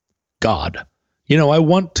God. I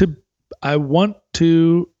want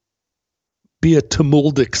to be a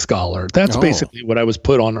Talmudic scholar. That's basically what I was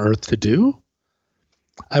put on earth to do.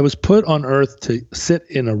 I was put on earth to sit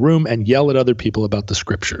in a room and yell at other people about the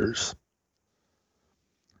scriptures.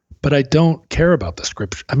 But I don't care about the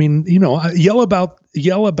scripture. I mean, I yell about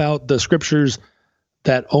the scriptures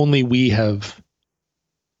that only we have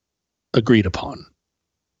agreed upon.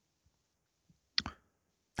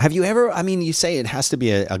 Have you ever, you say it has to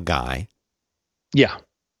be a guy. Yeah.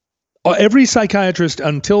 Every psychiatrist,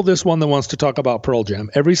 until this one that wants to talk about Pearl Jam,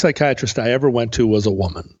 every psychiatrist I ever went to was a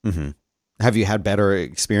woman. Mm-hmm. Have you had better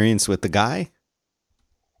experience with the guy?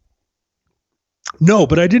 No,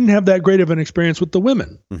 but I didn't have that great of an experience with the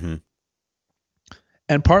women. Mm-hmm.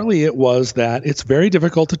 And partly it was that it's very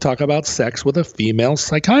difficult to talk about sex with a female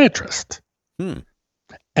psychiatrist.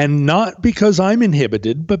 And not because I'm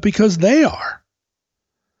inhibited, but because they are.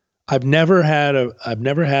 I've never had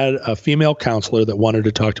a female counselor that wanted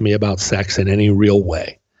to talk to me about sex in any real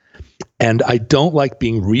way. And I don't like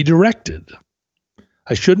being redirected.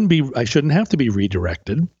 I shouldn't have to be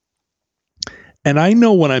redirected. And I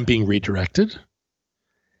know when I'm being redirected.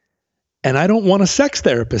 And I don't want a sex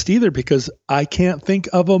therapist either, because I can't think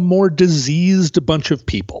of a more diseased bunch of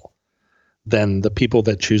people than the people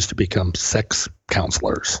that choose to become sex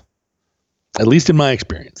counselors, at least in my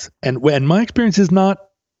experience. And my experience is not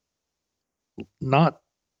that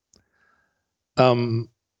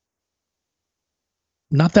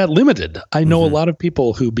limited. I know a lot of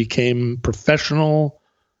people who became professional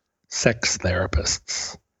sex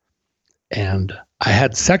therapists, and I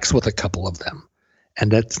had sex with a couple of them, and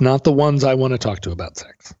that's not the ones I want to talk to about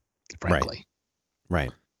sex, frankly.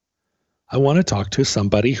 Right. I want to talk to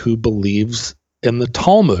somebody who believes in the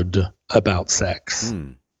Talmud about sex,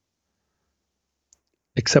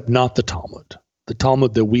 except not the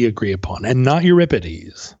Talmud that we agree upon, and not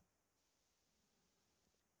Euripides.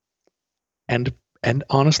 And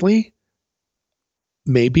honestly,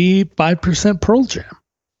 maybe 5% Pearl Jam.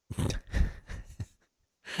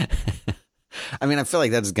 I feel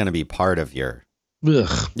like that's going to be part of your...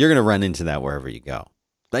 Ugh. You're going to run into that wherever you go.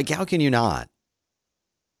 Like, how can you not?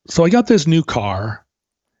 So I got this new car.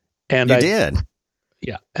 And you did?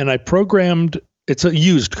 Yeah. And I programmed... It's a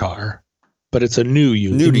used car, but it's a newer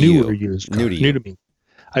used car. New to me.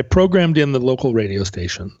 I programmed in the local radio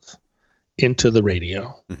stations into the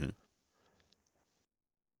radio. Mm-hmm.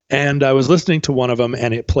 And I was listening to one of them,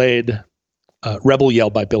 and it played Rebel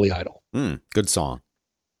Yell by Billy Idol. Good song.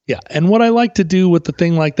 Yeah. And what I like to do with the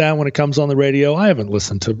thing like that when it comes on the radio, I haven't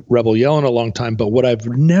listened to Rebel Yell in a long time, but what I've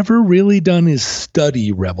never really done is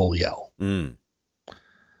study Rebel Yell.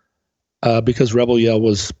 Because Rebel Yell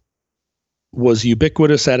was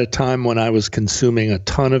ubiquitous at a time when I was consuming a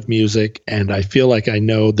ton of music, and I feel like I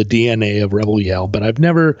know the DNA of Rebel Yell, but I've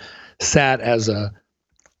never sat as a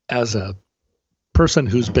person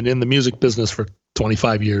who's been in the music business for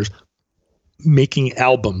 25 years making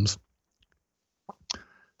albums,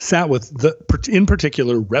 sat with in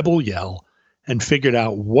particular Rebel Yell and figured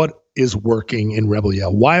out what is working in Rebel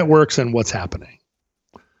Yell, why it works, and what's happening.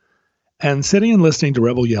 And sitting and listening to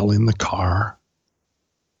Rebel Yell in the car,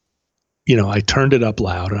 I turned it up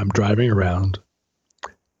loud and I'm driving around,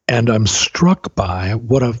 and I'm struck by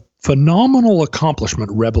what a phenomenal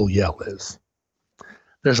accomplishment Rebel Yell is.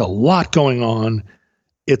 There's a lot going on.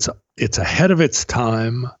 It's ahead of its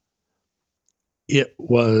time. It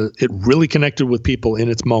really connected with people in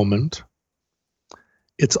its moment.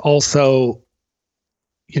 It's also,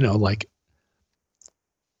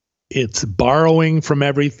 it's borrowing from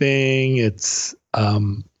everything.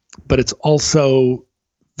 But it's also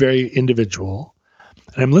very individual.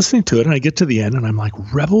 And I'm listening to it, and I get to the end, and I'm like,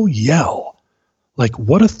 Rebel Yell, like,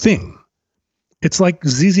 what a thing! It's like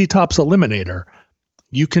ZZ Top's Eliminator.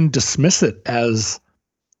 You can dismiss it as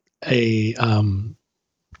a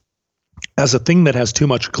thing that has too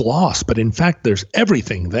much gloss, but in fact, there's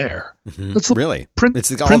everything there. Mm-hmm. Really,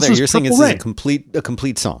 it's all there. You're saying it's a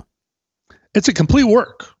complete song. It's a complete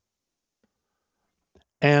work.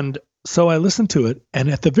 And so I listened to it, and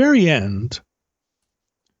at the very end,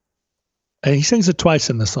 and he sings it twice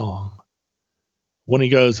in the song. When he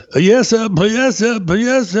goes, yes, about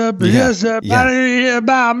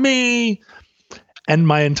me. And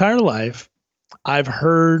my entire life, I've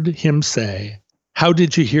heard him say, how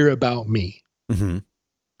did you hear about me? Mm-hmm.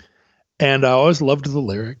 And I always loved the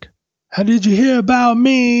lyric, how did you hear about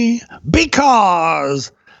me?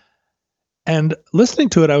 Because. And listening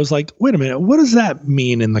to it, I was like, wait a minute, what does that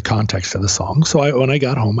mean in the context of the song? So when I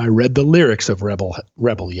got home, I read the lyrics of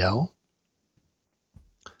Rebel Yell.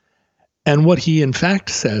 And what he in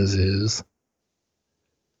fact says is,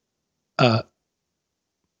 to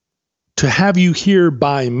have you here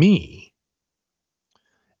by me.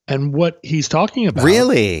 And what he's talking about.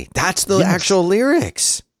 Really? That's the actual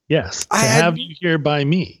lyrics. Yes. To have you here by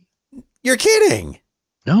me. You're kidding.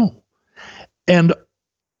 No. And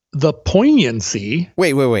the poignancy.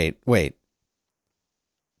 Wait.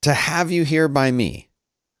 To have you here by me.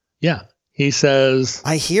 Yeah. He says.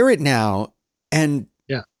 I hear it now. And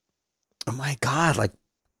yeah. Oh my God. Like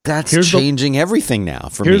that's changing everything now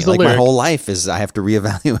for me. Like my whole life is I have to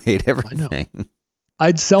reevaluate everything.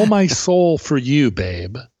 I'd sell my soul for you,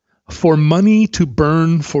 babe. For money to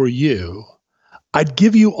burn for you. I'd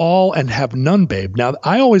give you all and have none, babe. Now,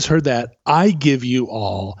 I always heard that I give you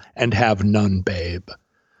all and have none, babe,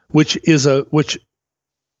 which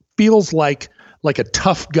feels like a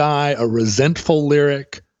tough guy, a resentful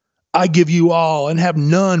lyric. I give you all and have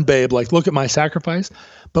none, babe. Like, look at my sacrifice.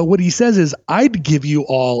 But what he says is, I'd give you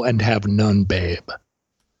all and have none, babe.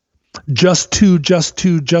 Just to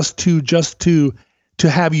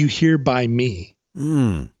have you here by me.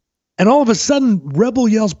 And all of a sudden, Rebel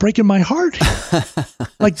Yell's breaking my heart.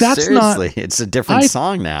 Like that's seriously, it's a different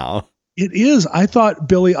song now. It is. I thought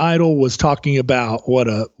Billy Idol was talking about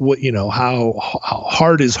how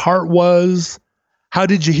hard his heart was. How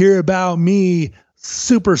did you hear about me?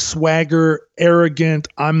 Super swagger, arrogant.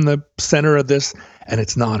 I'm the center of this, and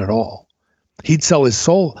it's not at all. He'd sell his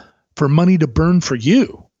soul for money to burn for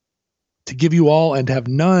you, to give you all and have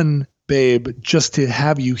none, babe, just to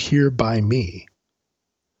have you here by me.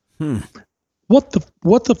 What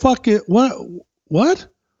the fuck? What?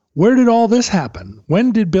 Where did all this happen?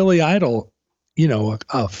 When did Billy Idol,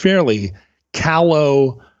 a fairly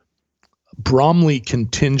callow, Bromley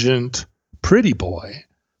contingent pretty boy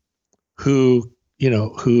who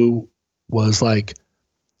was like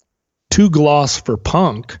too gloss for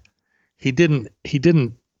punk. He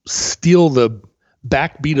didn't steal the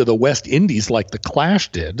backbeat of the West Indies like the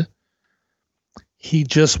Clash did. He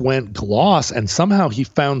just went gloss, and somehow he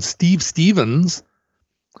found Steve Stevens,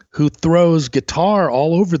 who throws guitar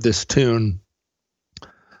all over this tune,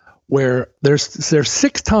 where there's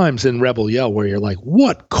 6 times in Rebel Yell where you're like,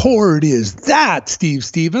 what chord is that, Steve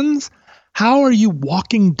Stevens? How are you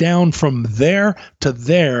walking down from there to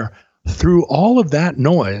there through all of that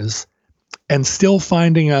noise and still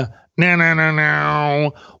finding a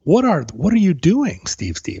no? What are you doing,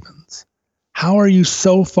 Steve Stevens? How are you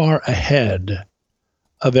so far ahead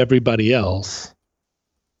of everybody else?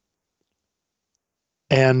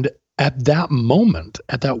 And at that moment,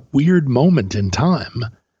 at that weird moment in time,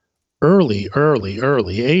 early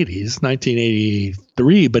 80s,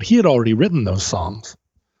 1983, but he had already written those songs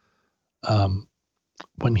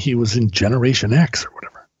when he was in Generation X or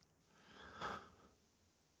whatever.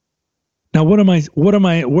 Now, where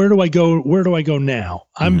do I go now?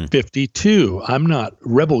 I'm 52. I'm not,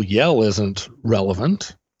 Rebel Yell isn't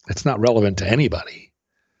relevant. It's not relevant to anybody.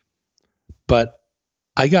 But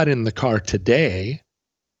I got in the car today,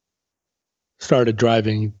 started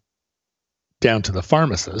driving down to the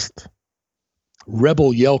pharmacist.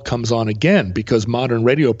 Rebel Yell comes on again because modern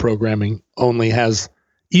radio programming only has,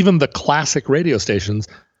 even the classic radio stations,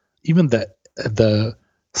 even the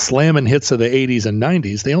slamming hits of the 80s and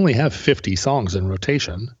 90s, they only have 50 songs in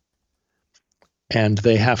rotation. And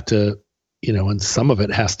they have to, and some of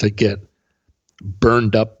it has to get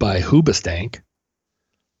burned up by Hoobastank.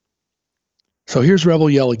 So here's Rebel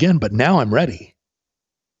Yell again, but now I'm ready.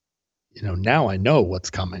 Now I know what's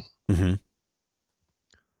coming. Mm-hmm.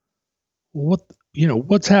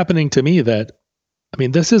 What's happening to me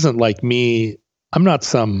this isn't like me. I'm not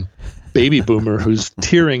some baby boomer who's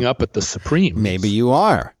tearing up at the Supremes. Maybe you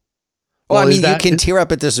are. Well, you can tear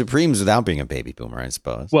up at the Supremes without being a baby boomer, I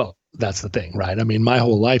suppose. Well, that's the thing, right? I mean, my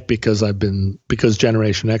whole life, because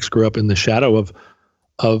Generation X grew up in the shadow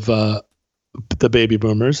of the baby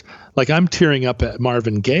boomers, like I'm tearing up at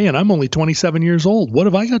Marvin Gaye, and I'm only 27 years old. What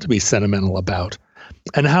have I got to be sentimental about?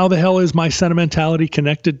 And how the hell is my sentimentality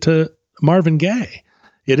connected to Marvin Gaye?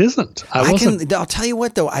 It isn't. I'll tell you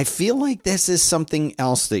what, though. I feel like this is something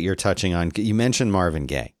else that you're touching on. You mentioned Marvin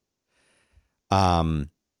Gaye.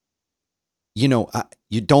 You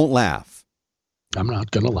don't laugh. I'm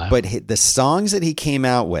not going to laugh. But the songs that he came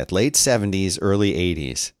out with, late 70s, early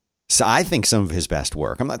 80s, so I think some of his best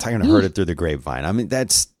work. I'm not talking Heard It Through the Grapevine. I mean,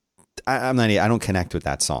 I don't connect with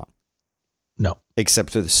that song. No. Except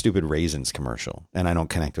for the stupid Raisins commercial. And I don't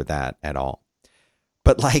connect with that at all.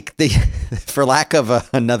 But like for lack of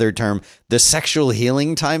another term, the sexual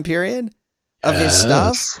healing time period of his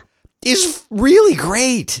stuff is really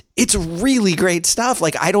great. It's really great stuff.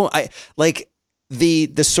 Like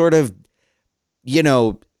the sort of,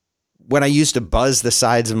 when I used to buzz the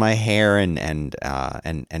sides of my hair and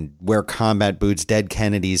wear combat boots, Dead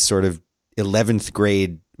Kennedys, sort of 11th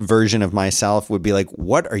grade version of myself would be like,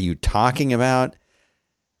 what are you talking about?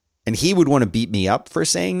 And he would want to beat me up for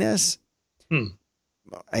saying this.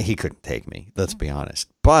 He couldn't take me, let's be honest.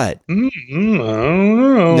 But I don't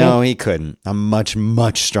know. No, he couldn't. I'm much,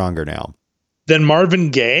 much stronger now. Than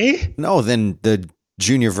Marvin Gaye? No, than the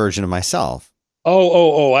junior version of myself.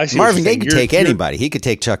 Oh, I see. Marvin Gaye could take anybody. He could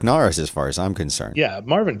take Chuck Norris as far as I'm concerned. Yeah,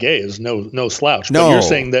 Marvin Gaye is no slouch. No. But you're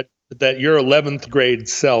saying that your 11th grade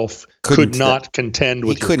self could not contend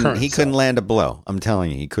with your current He couldn't land a blow. I'm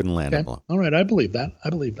telling you, he couldn't land a blow. All right, I believe that.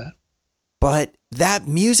 But that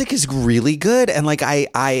music is really good. And like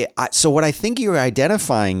so what I think you're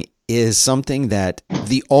identifying is something that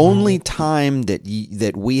the only time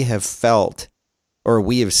that we have felt or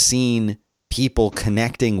we have seen people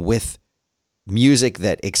connecting with music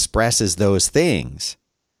that expresses those things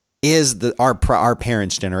is our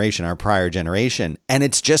parents' generation, our prior generation. And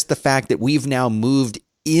it's just the fact that we've now moved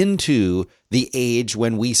into the age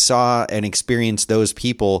when we saw and experienced those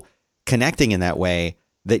people connecting in that way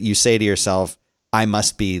that you say to yourself, I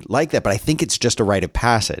must be like that. But I think it's just a rite of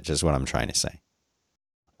passage is what I'm trying to say.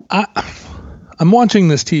 I'm watching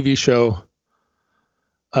this TV show.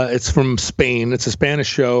 It's from Spain. It's a Spanish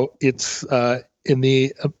show. It's in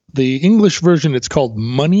the English version. It's called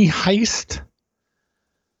Money Heist,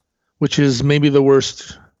 which is maybe the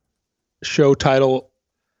worst show title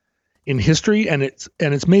in history, and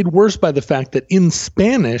it's made worse by the fact that in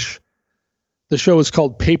Spanish, the show is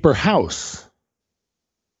called Paper House,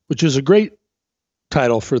 which is a great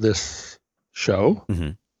title for this show. Mm-hmm.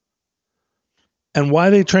 And why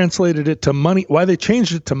they translated it to why they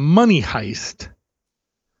changed it to Money Heist,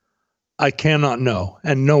 I cannot know,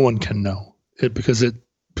 and no one can know it because it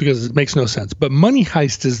makes no sense. But Money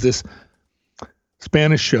Heist is this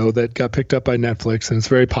Spanish show that got picked up by Netflix, and it's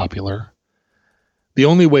very popular. The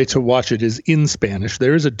only way to watch it is in Spanish.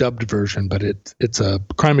 There is a dubbed version, but it's a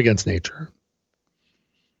crime against nature.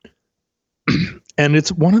 And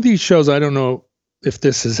it's one of these shows, I don't know if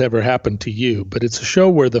this has ever happened to you, but it's a show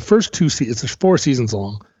where the first it's 4 seasons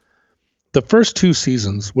long. The first 2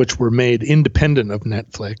 seasons, which were made independent of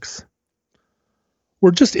Netflix,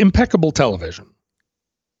 were just impeccable television.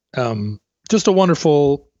 Just a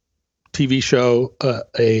wonderful TV show,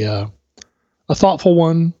 a thoughtful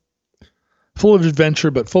one, full of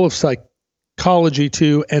adventure, but full of psychology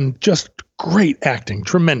too, and just great acting,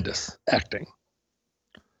 tremendous acting.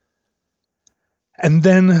 And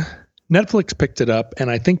then Netflix picked it up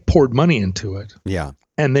and I think poured money into it. Yeah.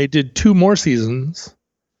 And they did 2 more seasons,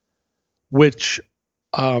 which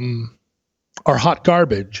are hot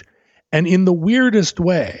garbage. And in the weirdest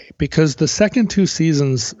way, because the second 2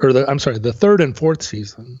 seasons, the third and fourth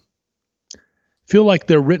season, feel like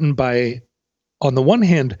they're written by, on the one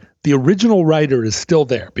hand, the original writer is still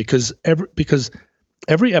there because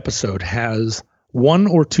every episode has 1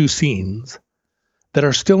 or 2 scenes that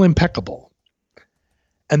are still impeccable.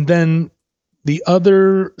 And then the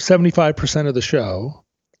other 75% of the show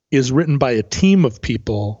is written by a team of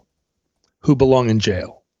people who belong in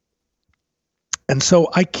jail. And so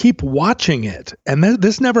I keep watching it. And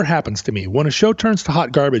this never happens to me. When a show turns to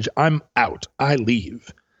hot garbage, I'm out. I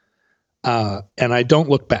leave. And I don't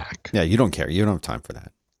look back. Yeah, you don't care. You don't have time for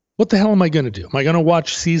that. What the hell am I going to do? Am I going to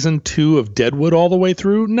watch season 2 of Deadwood all the way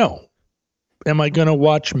through? No. Am I going to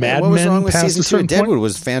watch Mad Men? What was wrong with past season 2 of Deadwood? point?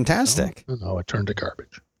 Was fantastic. No, it turned to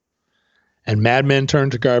garbage. And Mad Men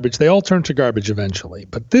turned to garbage. They all turned to garbage eventually.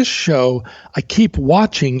 But this show, I keep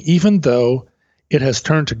watching even though it has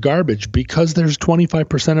turned to garbage because there's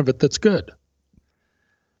 25% of it that's good.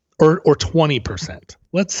 Or 20%.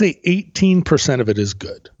 Let's say 18% of it is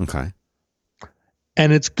good. Okay.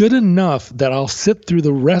 And it's good enough that I'll sit through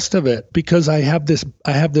the rest of it because I have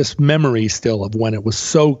this memory still of when it was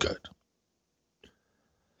so good.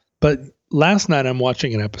 But last night I'm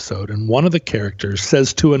watching an episode and one of the characters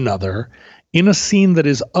says to another in a scene that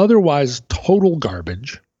is otherwise total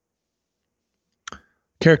garbage,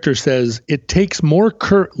 character says,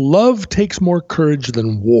 love takes more courage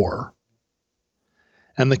than war.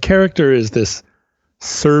 And the character is this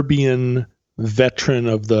Serbian veteran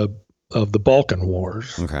of the Balkan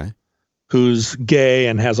Wars, okay, who's gay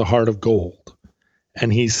and has a heart of gold.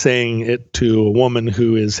 And he's saying it to a woman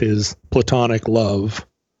who is his platonic love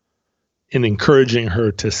and encouraging her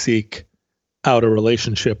to seek out a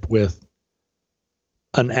relationship with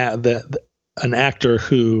an actor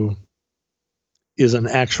who is an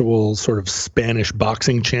actual sort of Spanish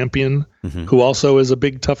boxing champion, mm-hmm. who also is a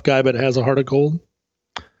big tough guy but has a heart of gold.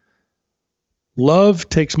 Love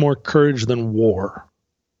takes more courage than war.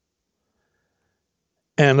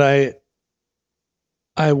 And I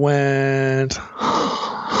went,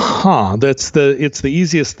 It's the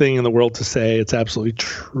easiest thing in the world to say. It's absolutely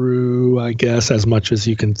true, I guess, as much as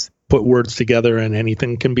you can put words together and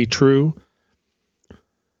anything can be true.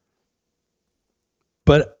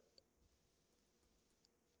 But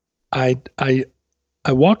I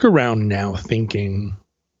walk around now thinking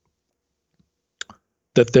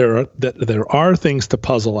that there are things to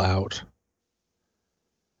puzzle out,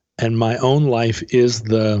 and my own life is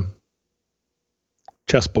the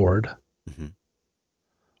chessboard, mm-hmm.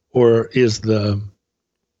 or is the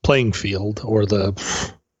playing field, or the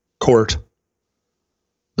court,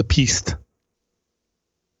 the piste.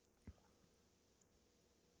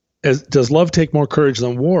 Does love take more courage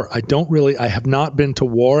than war? I have not been to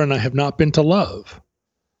war, and I have not been to love.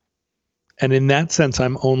 And in that sense,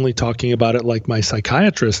 I'm only talking about it like my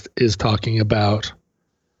psychiatrist is talking about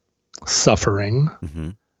suffering. Mm-hmm.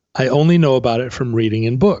 I only know about it from reading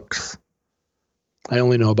in books. I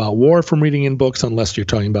only know about war from reading in books, unless you're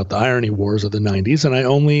talking about the irony wars of the 90s. And I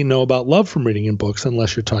only know about love from reading in books,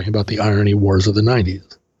 unless you're talking about the irony wars of the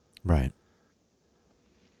 90s. Right.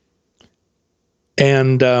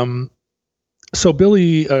 And so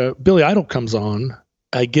Billy Idol comes on.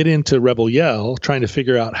 I get into Rebel Yell, trying to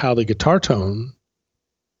figure out how the guitar tone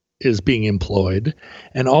is being employed.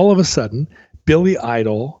 And all of a sudden, Billy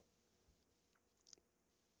Idol,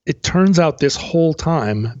 it turns out this whole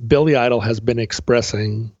time, Billy Idol has been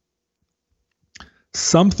expressing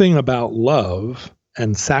something about love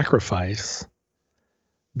and sacrifice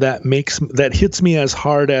that hits me as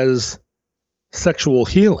hard as sexual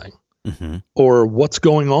healing, mm-hmm. or what's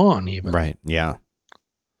going on even. Right. Yeah.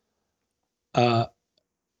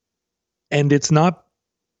 And it's not,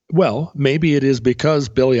 well, maybe it is because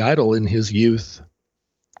Billy Idol in his youth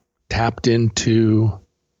tapped into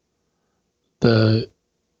the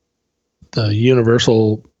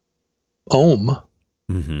universal ohm,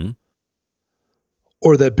 mm-hmm.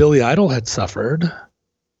 or that Billy Idol had suffered,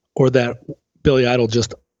 or that Billy Idol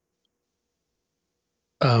just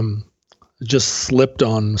slipped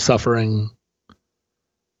on suffering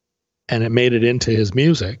and it made it into his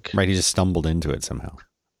music. Right. He just stumbled into it somehow.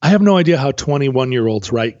 I have no idea how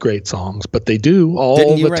 21-year-olds write great songs, but they do all the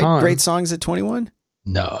time. Didn't you write great songs at 21?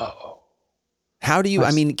 No. How do you,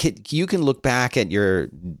 you can look back at your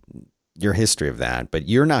history of that, but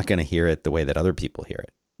you're not going to hear it the way that other people hear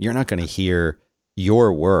it. You're not going to hear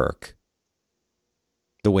your work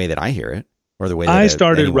the way that I hear it, or the way that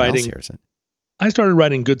anyone else hears it. I started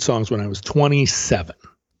writing good songs when I was 27.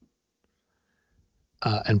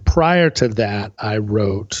 And prior to that, I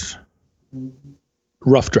wrote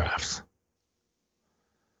rough drafts.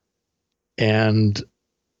 And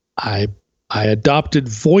I adopted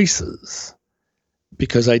voices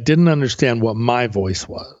because I didn't understand what my voice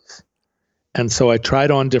was. And so I tried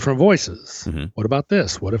on different voices. Mm-hmm. What about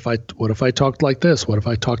this? What if I talked like this? What if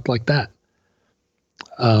I talked like that?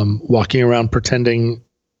 Walking around pretending,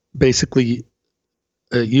 basically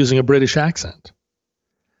using a British accent.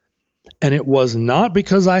 And it was not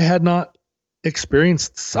because I had not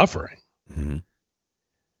experienced suffering. Mm-hmm.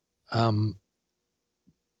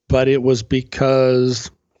 But it was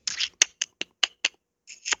because,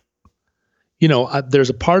 there's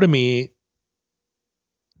a part of me,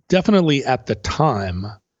 definitely at the time,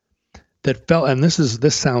 that felt, and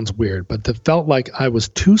this sounds weird, but that felt like I was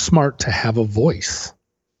too smart to have a voice.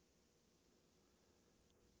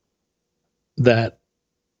 That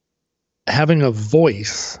having a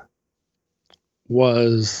voice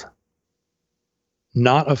was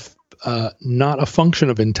not a function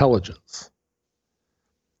of intelligence,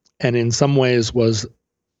 and in some ways was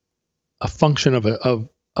a function of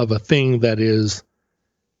a thing that is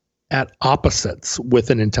at opposites with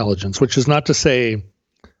an intelligence, which is not to say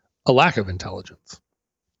a lack of intelligence,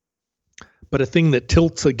 but a thing that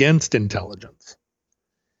tilts against intelligence.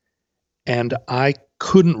 And I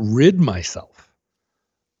couldn't rid myself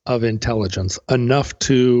of intelligence enough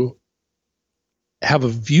to have a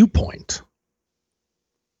viewpoint,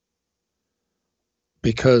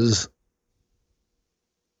 because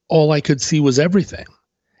all I could see was everything.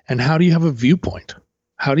 And how do you have a viewpoint?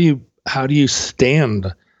 How do you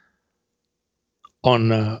stand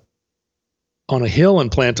on a hill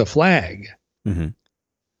and plant a flag? Mm-hmm.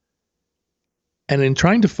 And in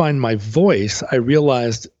trying to find my voice, I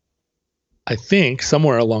realized, I think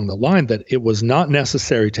somewhere along the line, that it was not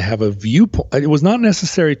necessary to have a viewpoint. It was not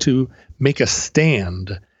necessary to make a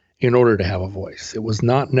stand in order to have a voice. It was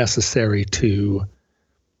not necessary to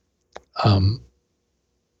have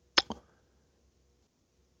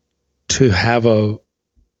a,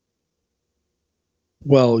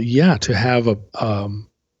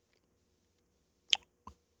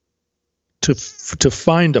 to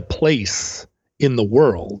find a place in the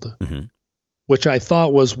world, which I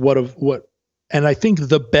thought was what, and I think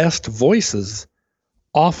the best voices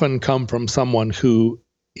often come from someone who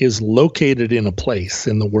is located in a place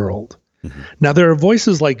in the world. Now, there are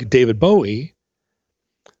voices like David Bowie,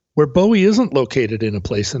 where Bowie isn't located in a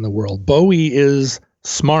place in the world. Bowie is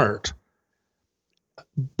smart.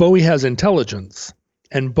 Bowie has intelligence,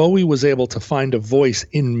 and Bowie was able to find a voice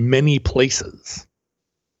in many places.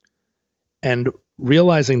 And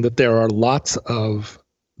realizing that there are lots of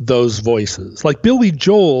those voices, like Billy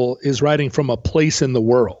Joel is writing from a place in the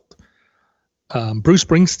world. Bruce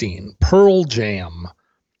Springsteen, Pearl Jam,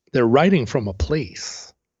 they're writing from a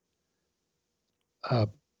place.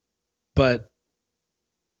 But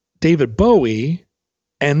David Bowie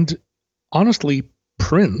and honestly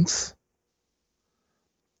Prince,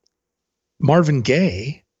 Marvin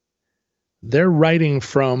Gaye, they're writing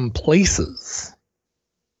from places.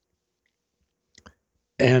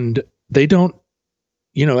 And they don't,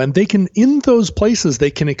 and they can, in those places,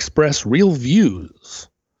 they can express real views,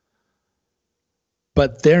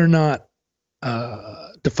 but they're not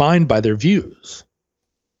defined by their views.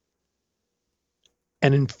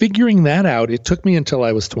 And in figuring that out, it took me until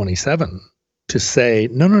I was 27 to say,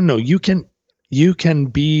 no, you can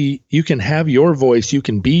have your voice, you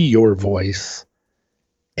can be your voice,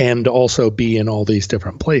 and also be in all these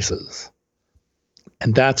different places.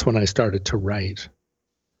 And that's when I started to write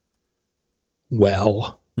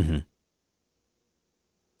well.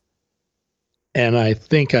 And I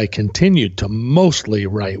think I continued to mostly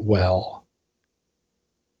write well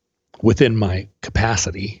within my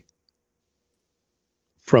capacity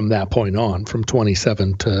from that point on, from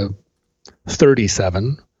 27 to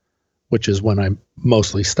 37, which is when I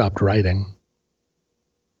mostly stopped writing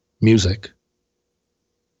music.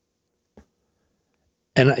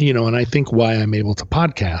 And, and I think why I'm able to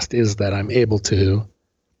podcast is that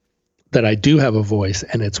that I do have a voice,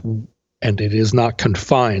 and it is not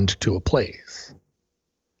confined to a place.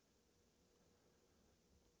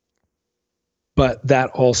 But that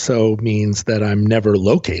also means that I'm never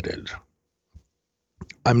located.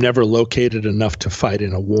 I'm never located enough to fight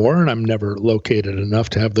in a war, and I'm never located enough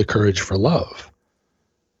to have the courage for love.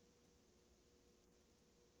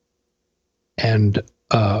 And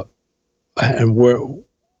where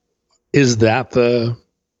is that the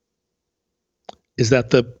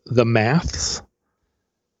maths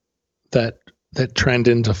that trend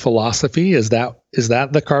into philosophy? Is that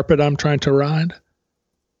the carpet I'm trying to ride?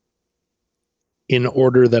 In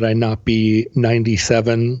order that I not be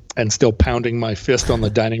 97 and still pounding my fist on the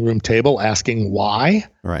dining room table, asking why?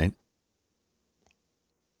 Right.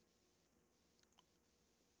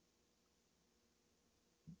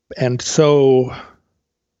 And so,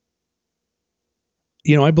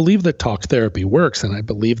 I believe that talk therapy works, and I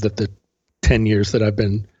believe that the 10 years that I've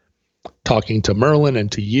been talking to Merlin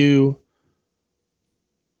and to you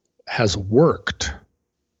has worked.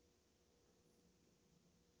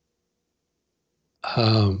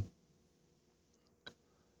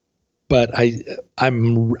 But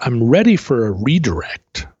I'm ready for a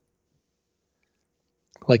redirect.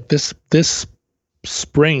 Like this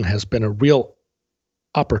spring has been a real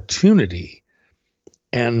opportunity,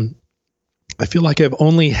 and I feel like I've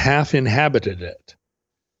only half inhabited it.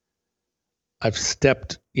 I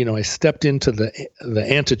stepped into the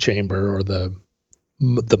antechamber, or the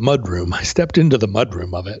mudroom. I stepped into the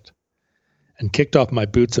mudroom of it and kicked off my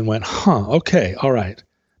boots and went, okay, all right,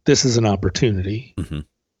 this is an opportunity.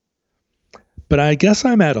 But I guess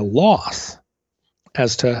I'm at a loss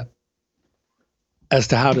as to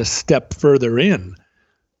how to step further in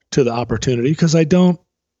to the opportunity, because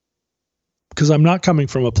I'm not coming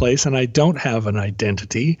from a place, and I don't have an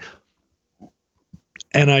identity,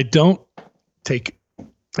 and I don't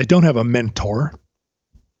have a mentor,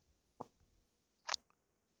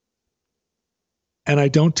 and I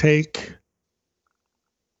don't take,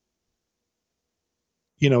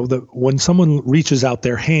 when someone reaches out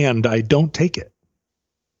their hand, I don't take it.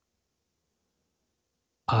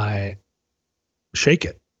 I shake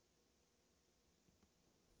it.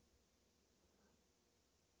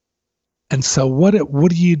 And so what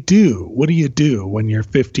do you do? What do you do when you're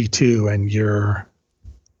 52 and you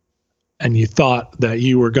thought that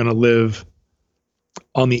you were going to live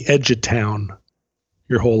on the edge of town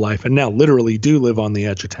your whole life, and now literally do live on the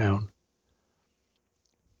edge of town?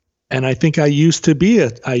 And I think I used to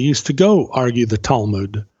go argue the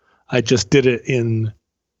Talmud. I just did it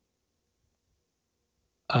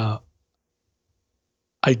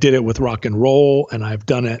I did it with rock and roll, and I've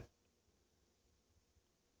done it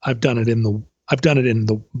in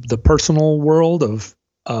the personal world of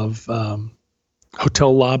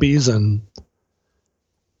hotel lobbies,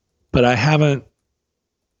 but I haven't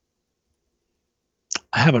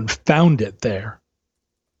I haven't found it there.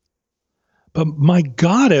 But my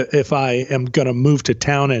God, if I am going to move to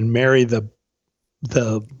town and marry the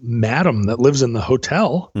madam that lives in the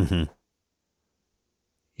hotel, Mm-hmm.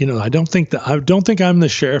 you know, I don't think I'm the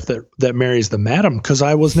sheriff that marries the madam, because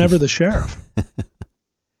I was never the sheriff.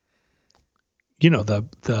 You know,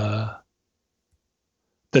 the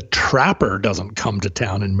trapper doesn't come to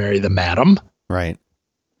town and marry the madam. Right.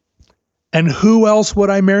 And who else would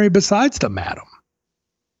I marry besides the madam?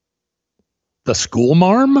 The school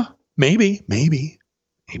marm? Maybe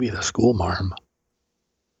the school marm.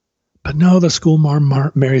 But no, the school marm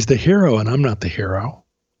marries the hero, and I'm not the hero.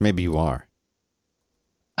 Maybe you are.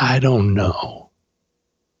 I don't know.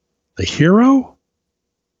 The hero?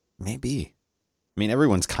 Maybe. I mean,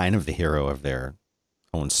 everyone's kind of the hero of their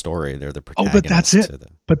own story. They're the protagonist. Oh, but that's it.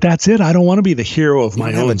 But that's it. I don't want to be the hero of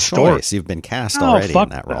my own story. You've been cast already in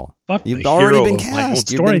that role. You've already been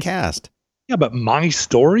cast. You've been cast. Yeah, but my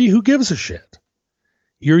story? Who gives a shit?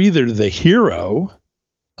 You're either the hero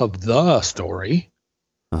of the story,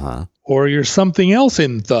 or you're something else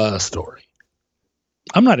in the story.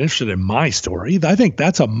 I'm not interested in my story. I think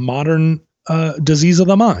that's a modern disease of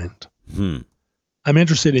the mind. I'm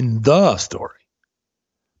interested in the story.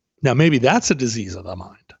 Now, maybe that's a disease of the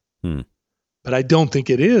mind, but I don't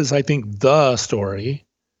think it is. I think the story,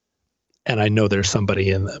 and I know there's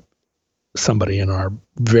somebody in our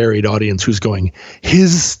varied audience who's going,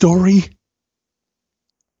 his story.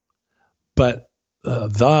 But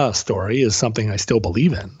the story is something I still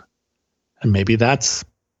believe in. And maybe that's,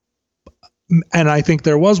 and I think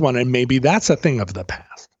there was one, and maybe that's a thing of the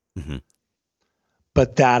past. Mm-hmm.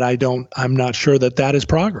 But that I'm not sure that is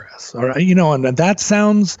progress. Or, you know, and that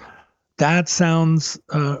sounds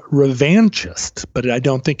revanchist, but I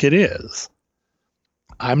don't think it is.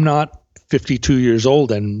 I'm not 52 years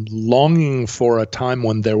old and longing for a time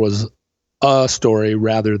when there was a story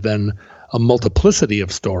rather than a multiplicity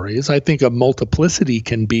of stories. I think a multiplicity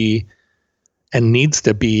can be and needs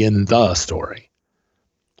to be in the story.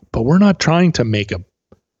 But we're not trying to make a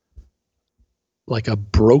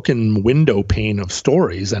broken window pane of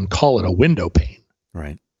stories and call it a window pane.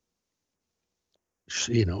 Right.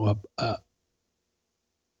 You know,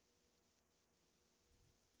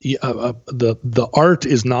 the art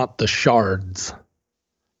is not the shards.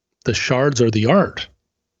 The shards are the art.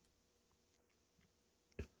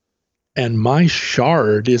 And my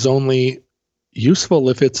shard is only useful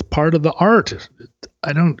if it's part of the art.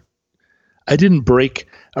 I didn't break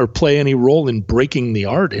or play any role in breaking the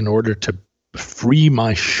art in order to free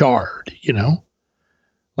my shard, you know?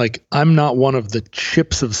 Like, I'm not one of the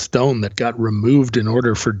chips of stone that got removed in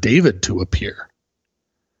order for David to appear.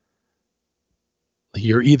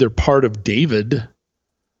 You're either part of David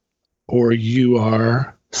or you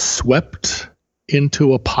are swept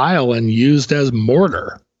into a pile and used as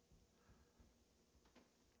mortar.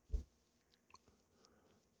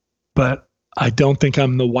 But I don't think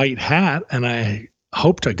I'm the white hat, and I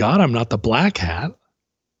hope to God I'm not the black hat.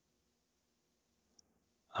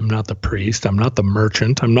 I'm not the priest. I'm not the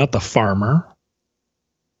merchant. I'm not the farmer.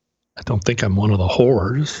 I don't think I'm one of the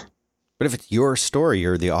whores. But if it's your story,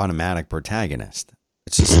 you're the automatic protagonist.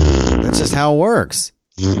 That's just how it works.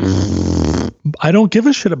 I don't give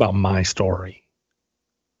a shit about my story.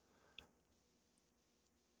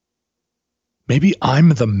 Maybe I'm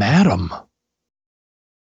the madam.